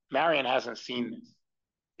 Marion hasn't seen this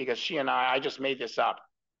because she and I just made this up.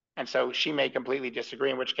 And so she may completely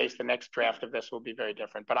disagree, in which case the next draft of this will be very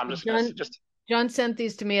different. But I'm just going to John sent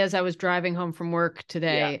these to me as I was driving home from work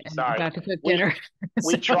today. Yeah, sorry. About to cook dinner.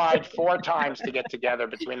 We tried 4 times to get together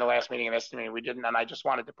between the last meeting and this meeting. We didn't, and I just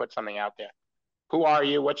wanted to put something out there. Who are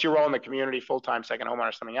you? What's your role in the community? Full-time, second homeowner,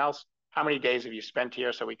 or something else? How many days have you spent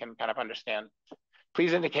here so we can kind of understand?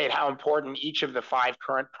 Please indicate how important each of the 5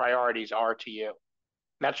 current priorities are to you.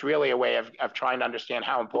 That's really a way of trying to understand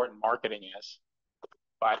how important marketing is,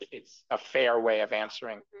 but it's a fair way of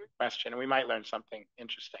answering the question. And we might learn something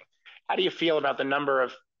interesting. How do you feel about the number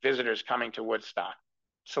of visitors coming to Woodstock?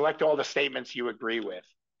 Select all the statements you agree with.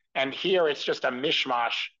 And here it's just a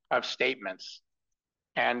mishmash of statements.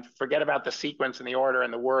 And forget about the sequence and the order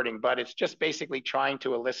and the wording, but it's just basically trying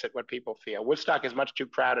to elicit what people feel. Woodstock is much too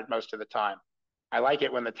crowded most of the time. I like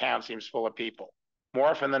it when the town seems full of people. More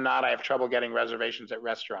often than not, I have trouble getting reservations at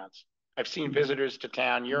restaurants. I've seen visitors to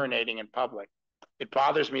town urinating in public. It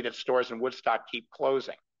bothers me that stores in Woodstock keep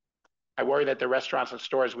closing. I worry that the restaurants and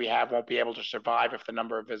stores we have won't be able to survive if the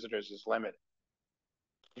number of visitors is limited.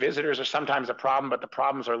 Visitors are sometimes a problem, but the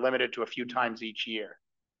problems are limited to a few times each year.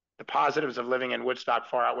 The positives of living in Woodstock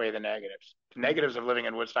far outweigh the negatives. The negatives of living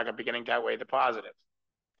in Woodstock are beginning to outweigh the positives.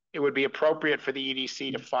 It would be appropriate for the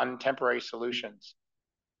EDC to fund temporary solutions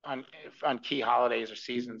on key holidays or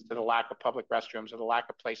seasons to the lack of public restrooms or the lack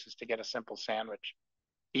of places to get a simple sandwich.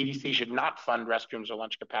 EDC should not fund restrooms or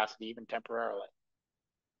lunch capacity even temporarily.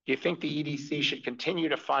 Do you think the EDC should continue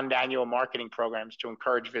to fund annual marketing programs to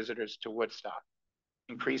encourage visitors to Woodstock?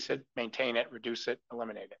 Increase it, maintain it, reduce it,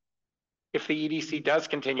 eliminate it. If the EDC does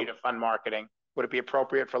continue to fund marketing, would it be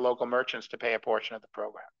appropriate for local merchants to pay a portion of the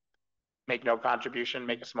program? Make no contribution,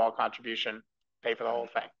 make a small contribution, pay for the whole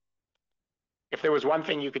thing. If there was one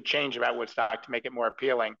thing you could change about Woodstock to make it more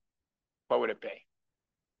appealing, what would it be?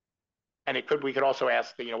 And we could also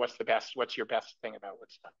ask, what's your best thing about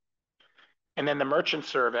Woodstock? And then the merchant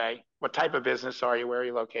survey, what type of business are you? Where are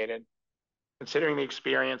you located? Considering the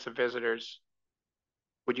experience of visitors,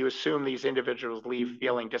 would you assume these individuals leave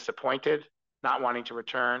feeling disappointed, not wanting to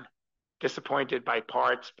return, disappointed by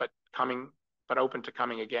parts, but open to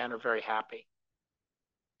coming again, or very happy?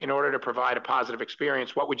 In order to provide a positive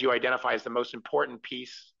experience, what would you identify as the most important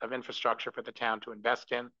piece of infrastructure for the town to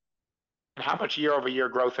invest in? And how much year-over-year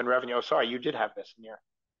growth in revenue? Oh, sorry, you did have this in your.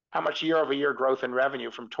 How much year-over-year growth in revenue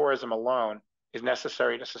from tourism alone is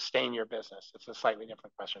necessary to sustain your business? It's a slightly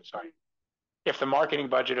different question, sorry. If the marketing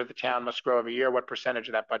budget of the town must grow every year, what percentage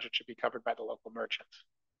of that budget should be covered by the local merchants?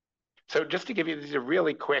 So just to give you, these are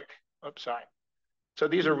really quick, So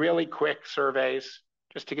these are really quick surveys,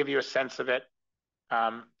 just to give you a sense of it.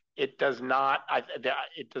 It does not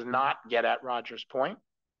get at Roger's point.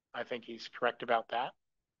 I think he's correct about that.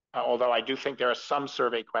 Although I do think there are some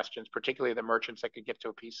survey questions, particularly the merchants, that could get to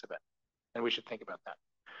a piece of it. And we should think about that.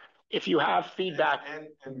 If you have feedback.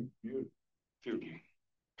 And you too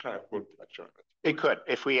kind of would touch on it. It could.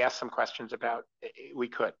 If we ask some questions about it, we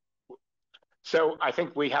could. So I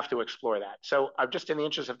think we have to explore that. So just in the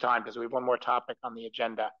interest of time, because we have one more topic on the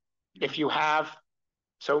agenda. If you have,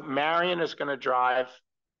 so Marion is going to drive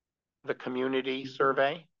the community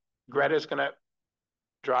survey. Greta's going to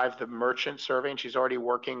drive the merchant survey, and she's already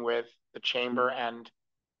working with the chamber and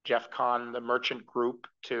Jeff Kahn, the merchant group,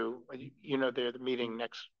 to, they're the meeting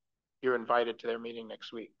next, you're invited to their meeting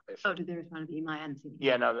next week. Basically. Oh, did they respond to the email? I hadn't seen it.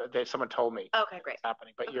 Yeah, no, someone told me. Okay, great. It's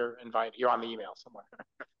happening, but you're invited. You're on the email somewhere.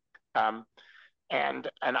 And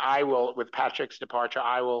I will, with Patrick's departure,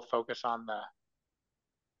 I will focus on the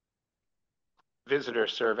visitor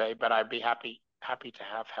survey, but I'd be happy to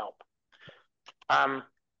have help.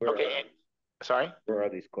 Okay. Sorry? Where are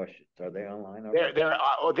these questions? Are they online?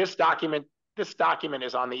 This document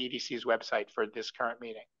is on the EDC's website for this current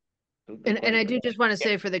meeting. And I do just want to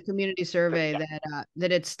say for the community survey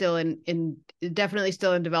that it's still definitely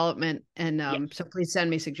still in development, and so please send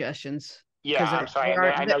me suggestions. Yeah, I'm sorry.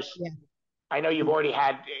 I know you've already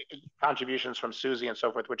had contributions from Susie and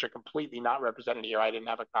so forth, which are completely not represented here. I didn't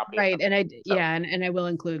have a copy. Right, and I will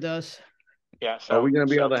include those. Yeah. So are we going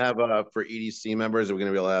to be able to have for EDC members? Are we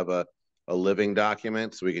going to be able to have a living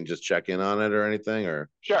document so we can just check in on it or anything? Or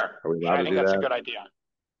sure. Are we allowed I think to do that's that? a good idea.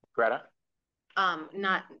 Greta?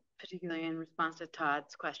 Not particularly in response to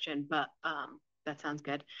Todd's question, but that sounds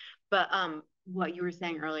good. But what you were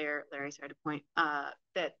saying earlier, Larry, sorry to point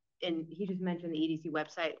that, and he just mentioned the EDC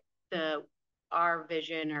website, our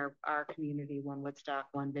vision, or our community, One Woodstock,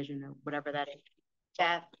 One Vision, or whatever that is.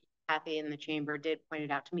 Beth, Kathy in the chamber did point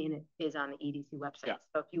it out to me, and it is on the EDC website. Yeah.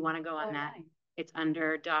 So if you want to go on that, it's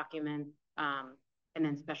under document and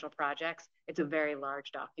then special projects. It's a very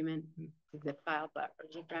large document, zip file, but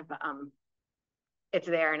it's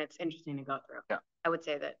there and it's interesting to go through. Yeah. I would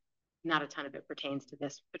say that not a ton of it pertains to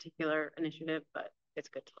this particular initiative, but it's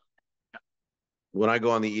good to look at. When I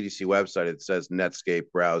go on the EDC website, it says Netscape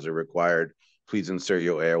browser required. Please insert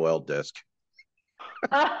your AOL disk.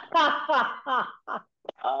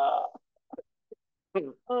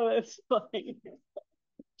 Oh, that's funny.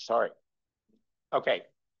 Sorry. Okay.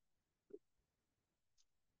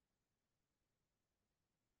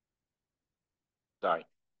 Sorry.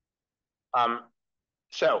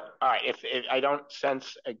 So, all right, if I don't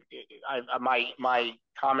sense, my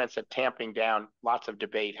comments at tamping down lots of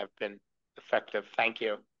debate have been effective. Thank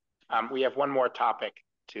you. We have one more topic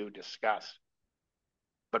to discuss,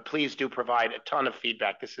 but please do provide a ton of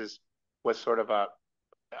feedback. Was sort of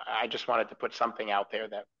I just wanted to put something out there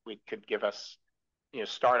that we could give us,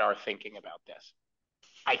 start our thinking about this.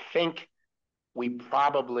 I think we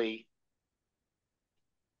probably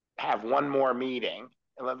have one more meeting.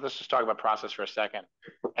 Let's just talk about process for a second.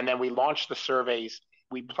 And then we launch the surveys.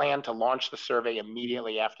 We plan to launch the survey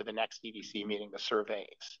immediately after the next EDC meeting, the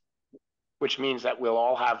surveys, which means that we'll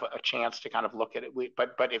all have a chance to kind of look at it.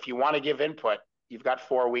 But if you want to give input, you've got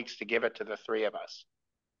 4 weeks to give it to the three of us.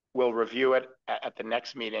 We'll review it at the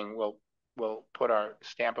next meeting. We'll put our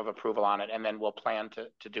stamp of approval on it, and then we'll plan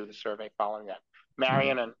to do the survey following that.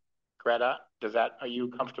 Marion and Greta, are you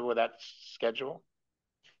comfortable with that schedule?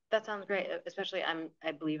 That sounds great. Especially,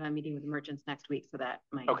 I believe I'm meeting with merchants next week, so that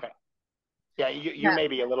might. Okay. Yeah, you may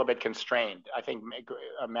be a little bit constrained. I think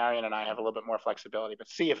Marion and I have a little bit more flexibility, but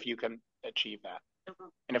see if you can achieve that.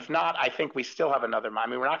 And if not, I think we still have another. I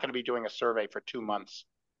mean, we're not going to be doing a survey for 2 months.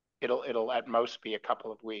 It'll at most be a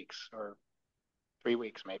couple of weeks or 3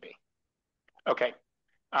 weeks maybe. Okay.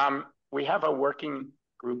 We have a working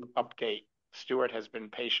group update. Stuart has been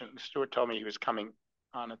patient. Stuart told me he was coming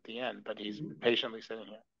on at the end, but he's patiently sitting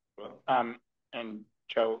here. And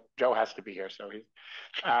Joe has to be here, so he's.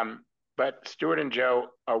 But Stuart and Joe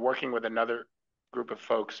are working with another group of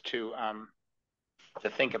folks to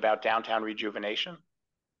think about downtown rejuvenation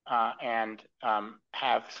and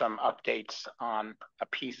have some updates on a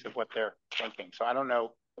piece of what they're thinking. So I don't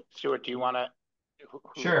know, Stuart, do you want to?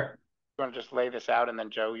 Sure. You want to just lay this out, and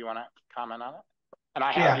then Joe, you want to comment on it? And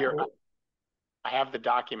I have I have the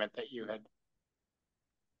document that you had.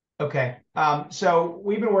 Okay, so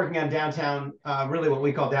we've been working on downtown, really what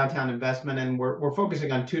we call downtown investment, and we're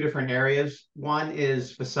focusing on 2 different areas. One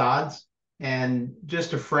is facades, and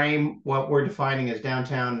just to frame what we're defining as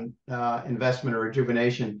downtown investment or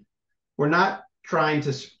rejuvenation, we're not trying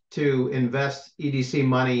to invest EDC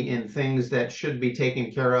money in things that should be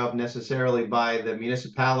taken care of necessarily by the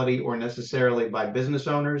municipality or necessarily by business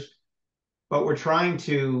owners. But we're trying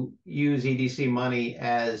to use EDC money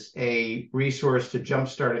as a resource to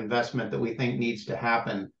jumpstart investment that we think needs to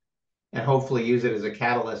happen, and hopefully use it as a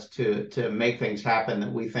catalyst to make things happen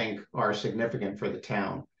that we think are significant for the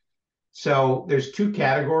town. So there's 2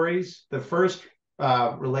 categories. The first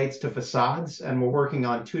relates to facades, and we're working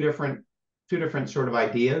on two different sort of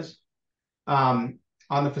ideas.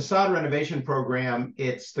 On the facade renovation program,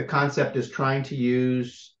 the concept is trying to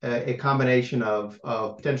use a combination of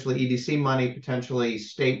potentially EDC money, potentially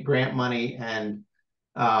state grant money, and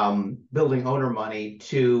building owner money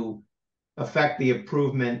to affect the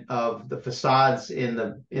improvement of the facades in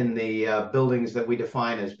the buildings that we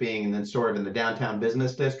define as being in the downtown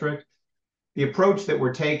business district. The approach that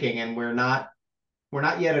we're taking, and we're not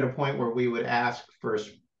yet at a point where we would ask for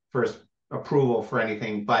approval for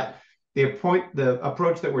anything, but the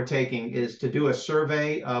approach that we're taking is to do a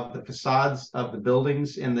survey of the facades of the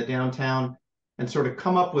buildings in the downtown and sort of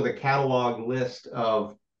come up with a catalog list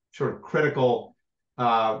of sort of critical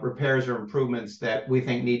repairs or improvements that we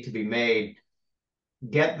think need to be made,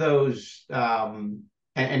 get those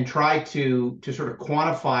and try to sort of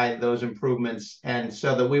quantify those improvements, and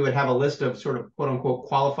so that we would have a list of sort of quote unquote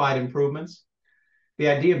qualified improvements. The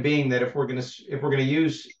idea being that if we're going to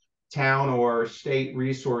use town or state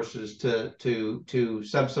resources to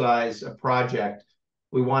subsidize a project,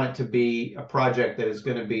 we want it to be a project that is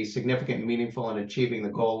going to be significant and meaningful in achieving the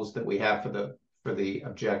goals that we have for the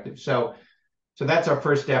objective. So that's our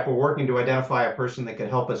first step. We're working to identify a person that can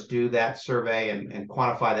help us do that survey and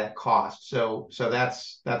quantify that cost. So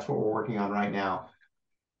that's what we're working on right now.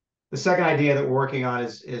 The second idea that we're working on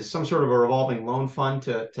is some sort of a revolving loan fund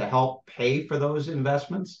to help pay for those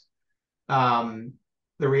investments.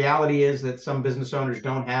 The reality is that some business owners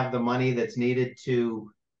don't have the money that's needed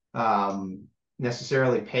to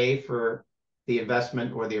necessarily pay for the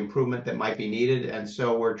investment or the improvement that might be needed. And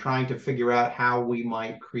so we're trying to figure out how we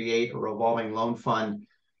might create a revolving loan fund,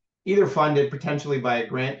 either funded potentially by a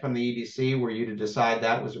grant from the EDC were you to decide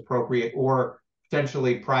that was appropriate, or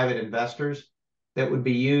potentially private investors that would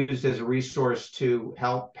be used as a resource to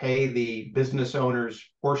help pay the business owner's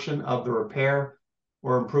portion of the repair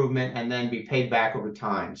or improvement and then be paid back over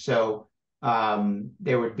time. So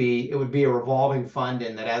it would be a revolving fund,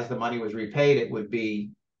 in that as the money was repaid, it would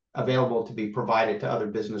be available to be provided to other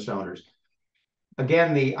business owners.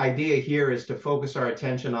 Again, the idea here is to focus our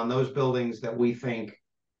attention on those buildings that we think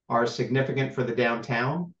are significant for the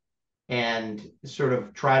downtown and sort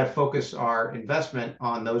of try to focus our investment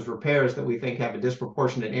on those repairs that we think have a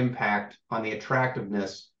disproportionate impact on the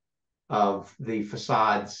attractiveness of the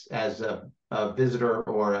facades as a visitor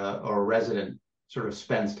or a resident sort of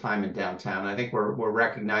spends time in downtown. I think we're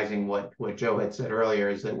recognizing what Joe had said earlier,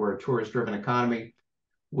 is that we're a tourist-driven economy.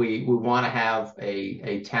 We want to have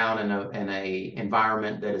a town and a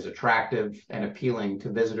environment that is attractive and appealing to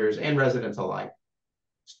visitors and residents alike.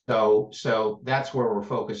 So that's where we're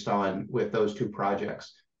focused on with those two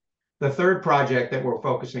projects. The third project that we're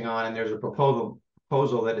focusing on, and there's a proposal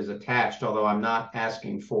that is attached, although I'm not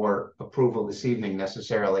asking for approval this evening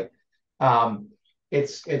necessarily.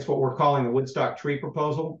 It's what we're calling the Woodstock tree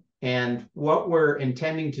proposal. And what we're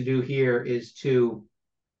intending to do here is to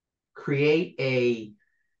create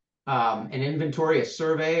an inventory, a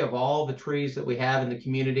survey of all the trees that we have in the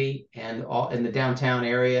community and all in the downtown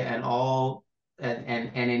area, and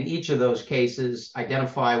in each of those cases,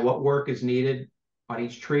 identify what work is needed on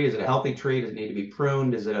each tree. Is it a healthy tree? Does it need to be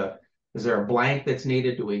pruned? Is there a blank that's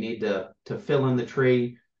needed? Do we need to fill in the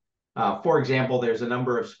tree? For example, there's a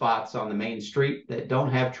number of spots on the main street that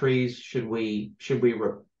don't have trees. Should we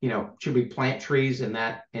plant trees in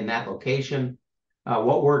that location?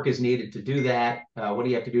 What work is needed to do that? What do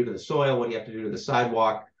you have to do to the soil? What do you have to do to the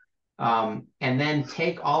sidewalk? And then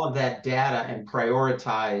take all of that data and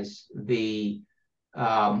prioritize the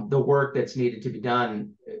work that's needed to be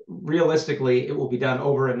done. Realistically, it will be done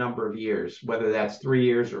over a number of years, whether that's 3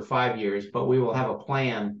 years or 5 years, but we will have a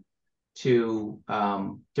plan to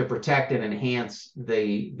protect and enhance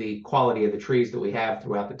the quality of the trees that we have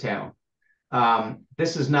throughout the town.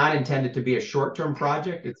 This is not intended to be a short-term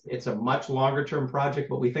project. It's a much longer-term project,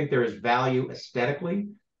 but we think there is value aesthetically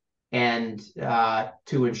and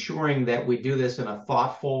to ensuring that we do this in a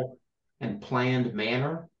thoughtful and planned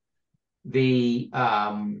manner. The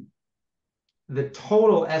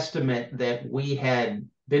total estimate that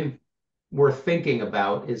we're thinking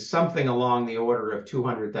about is something along the order of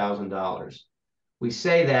 $200,000. We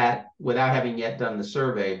say that without having yet done the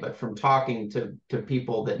survey, but from talking to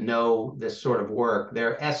people that know this sort of work,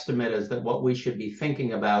 their estimate is that what we should be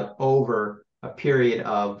thinking about over a period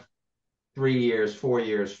of 3 years, 4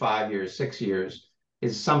 years, 5 years, 6 years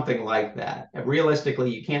is something like that. And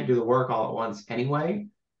realistically, you can't do the work all at once anyway,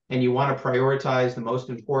 and you want to prioritize the most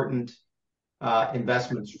important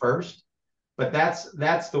investments first. But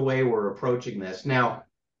that's the way we're approaching this. Now,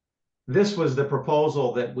 this was the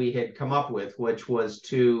proposal that we had come up with, which was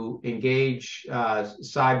to engage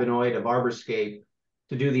Cy Benoit of Arborscape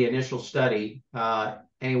to do the initial study,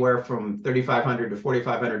 anywhere from $3,500 to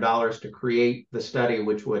 $4,500 to create the study,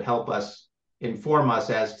 which would help us inform us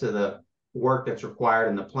as to the work that's required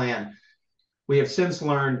in the plan. We have since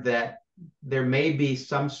learned that there may be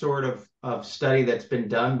some sort of study that's been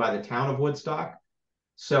done by the town of Woodstock.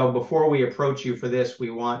 So before we approach you for this,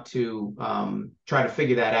 we want to try to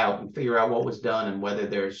figure that out and figure out what was done and whether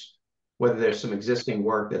there's some existing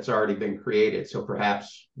work that's already been created. So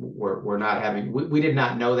perhaps we're not having, we did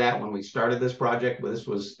not know that when we started this project, but this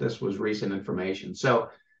was recent information. So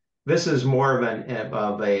this is more of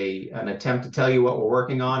an attempt to tell you what we're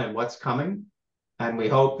working on and what's coming. And we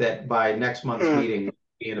hope that by next month's meeting, we'll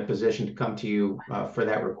be in a position to come to you for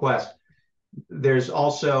that request. There's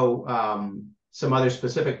also some other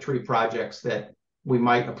specific tree projects that we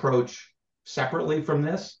might approach separately from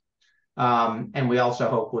this. And we also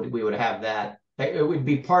hope we would have that. It would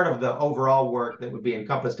be part of the overall work that would be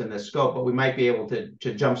encompassed in this scope, but we might be able to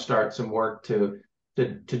jumpstart some work to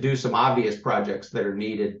do some obvious projects that are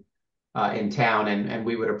needed in town. And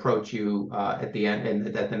we would approach you at the end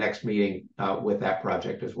and at the next meeting with that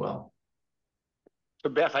project as well. So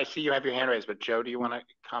Beth, I see you have your hand raised, but Joe, do you want to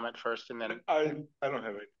comment first and then? I don't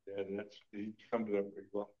have anything to add. He summed it up very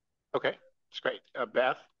well. Okay, that's great.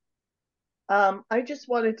 Beth? I just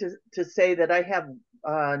wanted to say that I have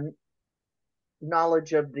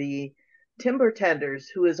knowledge of the timber tenders,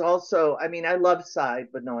 who is also, I mean, I love Cy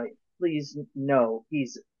Benoit. Please know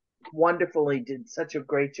he's wonderfully did such a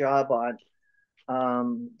great job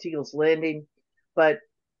on Teal's Landing, but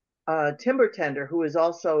timber tender, who is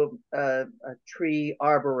also a tree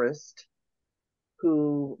arborist,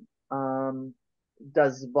 who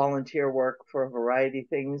does volunteer work for a variety of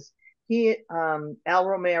things. Al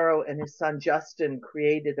Romero and his son Justin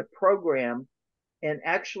created a program and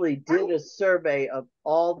actually did a survey of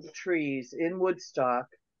all the trees in Woodstock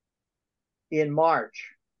in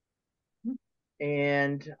March.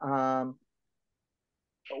 And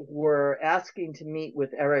we're asking to meet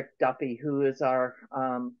with Eric Duffy, who is our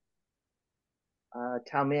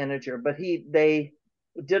town manager, but they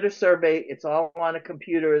did a survey. It's all on a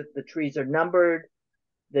computer. The trees are numbered.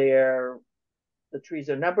 They're the trees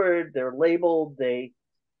are numbered, they're labeled, they,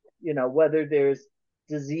 you know, whether there's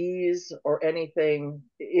disease or anything,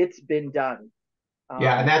 it's been done.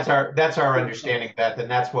 Yeah, and that's our understanding, Beth, and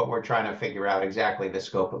that's what we're trying to figure out exactly the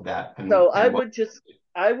scope of that. So I would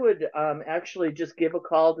actually just give a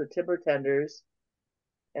call to Timber Tenders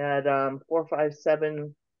at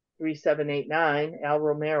 457-3789, Al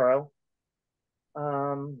Romero.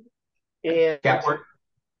 And yeah,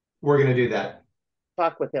 we're going to do that.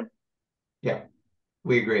 Talk with him. Yeah,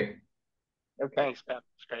 we agree. Okay. Thanks, Beth.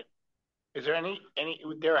 That's great. Is there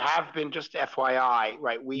there have been, just FYI,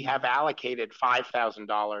 right? We have allocated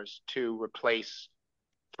 $5,000 to replace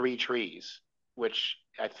 3 trees, which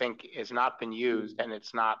I think has not been used, and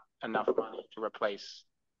it's not enough money to replace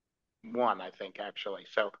 1, I think, actually.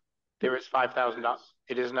 So there is $5,000.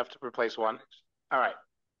 It is enough to replace 1. All right.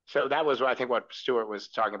 So that was, I think, what Stuart was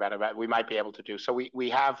talking about we might be able to do. So we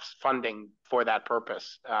have funding for that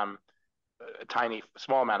purpose, a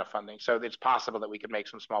small amount of funding. So it's possible that we could make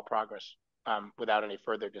some small progress without any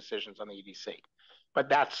further decisions on the EDC. But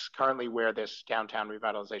that's currently where this downtown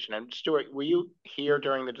revitalization. And Stuart, were you here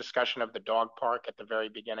during the discussion of the dog park at the very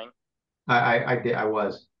beginning? I did. I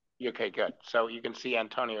was. Okay, good. So you can see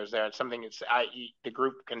Antonio's there. It's something the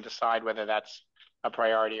group can decide whether that's a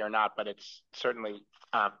priority or not, but it's certainly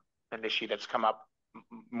an issue that's come up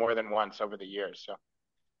more than once over the years. So,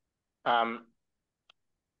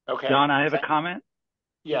 okay. John, I have a comment.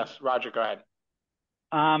 Yes, Roger, go ahead.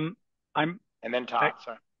 And then Todd.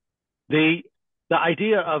 Sorry. The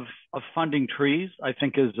idea of funding trees, I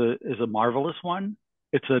think, is a marvelous one.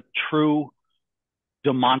 It's a true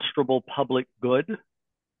demonstrable public good.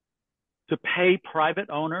 To pay private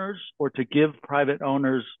owners or to give private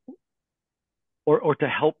owners or to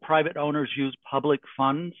help private owners use public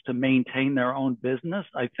funds to maintain their own business,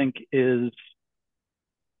 I think is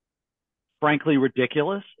frankly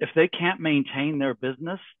ridiculous. If they can't maintain their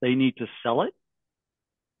business, they need to sell it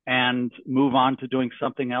and move on to doing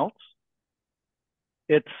something else.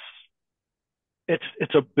 It's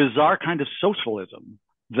a bizarre kind of socialism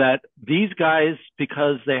that these guys,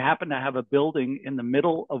 because they happen to have a building in the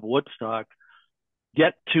middle of Woodstock,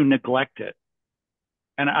 get to neglect it.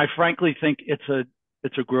 And I frankly think it's a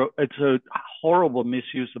horrible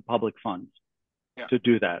misuse of public funds to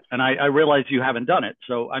do that. And I realize you haven't done it.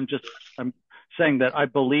 So I'm saying that I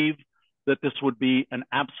believe that this would be an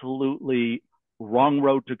absolutely wrong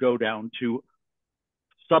road to go down, to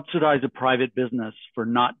subsidize a private business for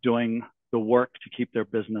not doing the work to keep their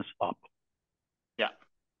business up. Yeah,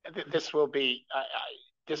 this will be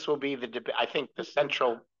the debate. I think the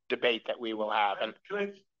central debate that we will have. And can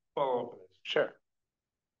I follow up on this? Sure.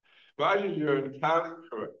 Roger, you're entirely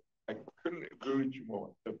correct. I couldn't agree with you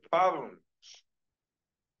more. The problem is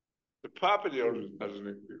the property owner doesn't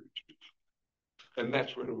agree with you, and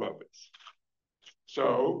that's where the rub is.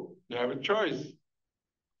 So you have a choice.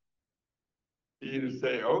 You either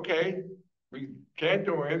say, okay, we can't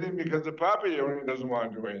do anything because the property owner doesn't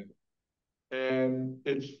want to do anything. And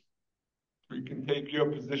we can take your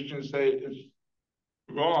position and say it's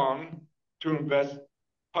wrong to invest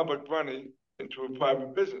public money into a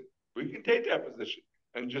private business. We can take that position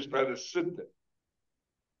and just let it sit there.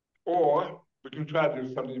 Or we can try to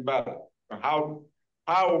do something about it. How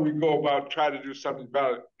we go about trying to do something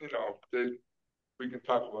about it, we can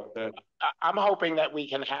talk about that. I'm hoping that we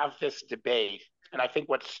can have this debate, and I think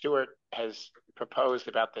what Stuart has proposed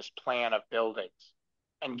about this plan of buildings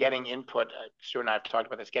and getting input, Stuart and I have talked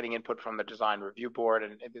about this, getting input from the design review board,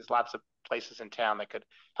 and there's lots of places in town that could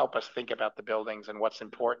help us think about the buildings and what's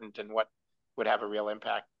important and what would have a real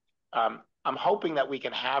impact. I'm hoping that we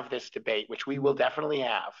can have this debate, which we will definitely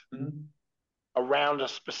have, around a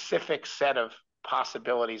specific set of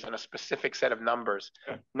possibilities and a specific set of numbers,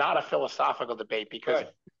 not a philosophical debate, because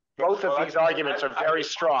both of these arguments are very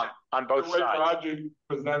strong on both sides.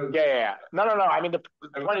 Yeah. No. I mean, the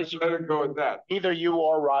point is, let it go with that. Either you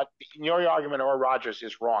or your argument or Rogers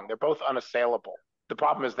is wrong. They're both unassailable. The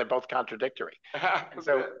problem is they're both contradictory. And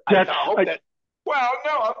so I hope that. Well,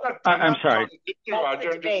 no, I'm sorry.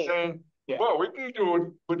 Roger, I'm just saying. Yeah. Well, we can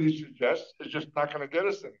do what he suggests. It's just not going to get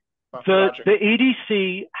us in. The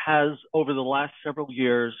EDC has, over the last several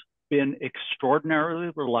years, been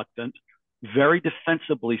extraordinarily reluctant, very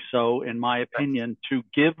defensively so, in my opinion, to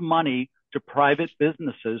give money to private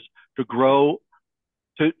businesses to grow,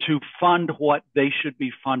 to fund what they should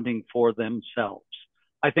be funding for themselves.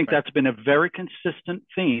 I think that's been a very consistent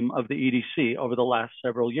theme of the EDC over the last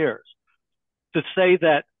several years. To say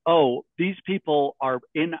that, oh, these people are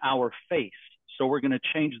in our face, so we're going to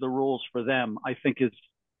change the rules for them, I think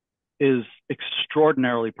is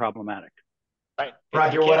extraordinarily problematic. Right.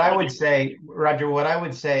 Roger, what I would say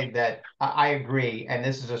that I agree, and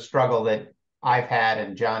this is a struggle that I've had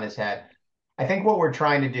and John has had. I think what we're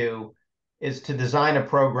trying to do is to design a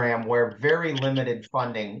program where very limited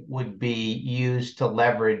funding would be used to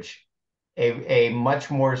leverage a much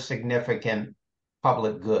more significant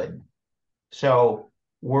public good. So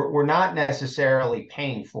we're not necessarily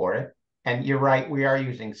paying for it. And you're right, we are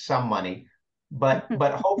using some money, but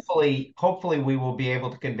hopefully we will be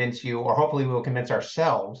able to convince you, or hopefully we will convince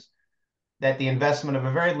ourselves that the investment of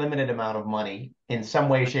a very limited amount of money in some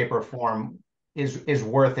way, shape, or form is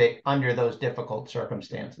worth it under those difficult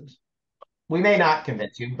circumstances. We may not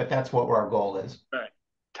convince you, but that's what our goal is. All right.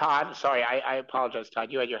 Todd, sorry, I apologize,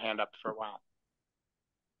 Todd. You had your hand up for a while.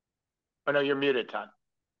 Oh, no, you're muted, Todd.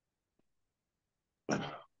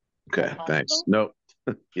 Okay, thanks. Nope.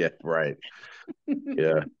 Yeah, right.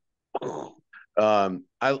 Yeah.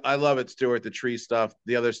 I love it, Stuart. The tree stuff,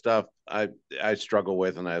 the other stuff, I struggle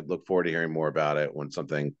with, and I look forward to hearing more about it when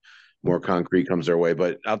something more concrete comes our way.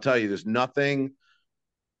 But I'll tell you, there's nothing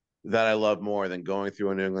that I love more than going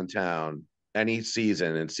through a New England town any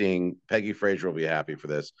season and seeing Peggy Fraser will be happy for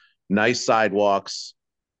this. Nice sidewalks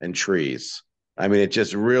and trees. I mean, it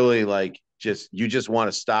just really you just want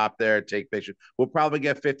to stop there, take pictures. We'll probably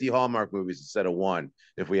get 50 Hallmark movies instead of one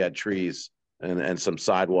if we had trees and some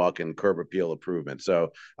sidewalk and curb appeal improvement.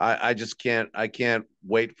 So I can't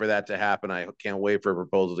wait for that to happen. I can't wait for a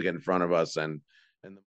proposal to get in front of us and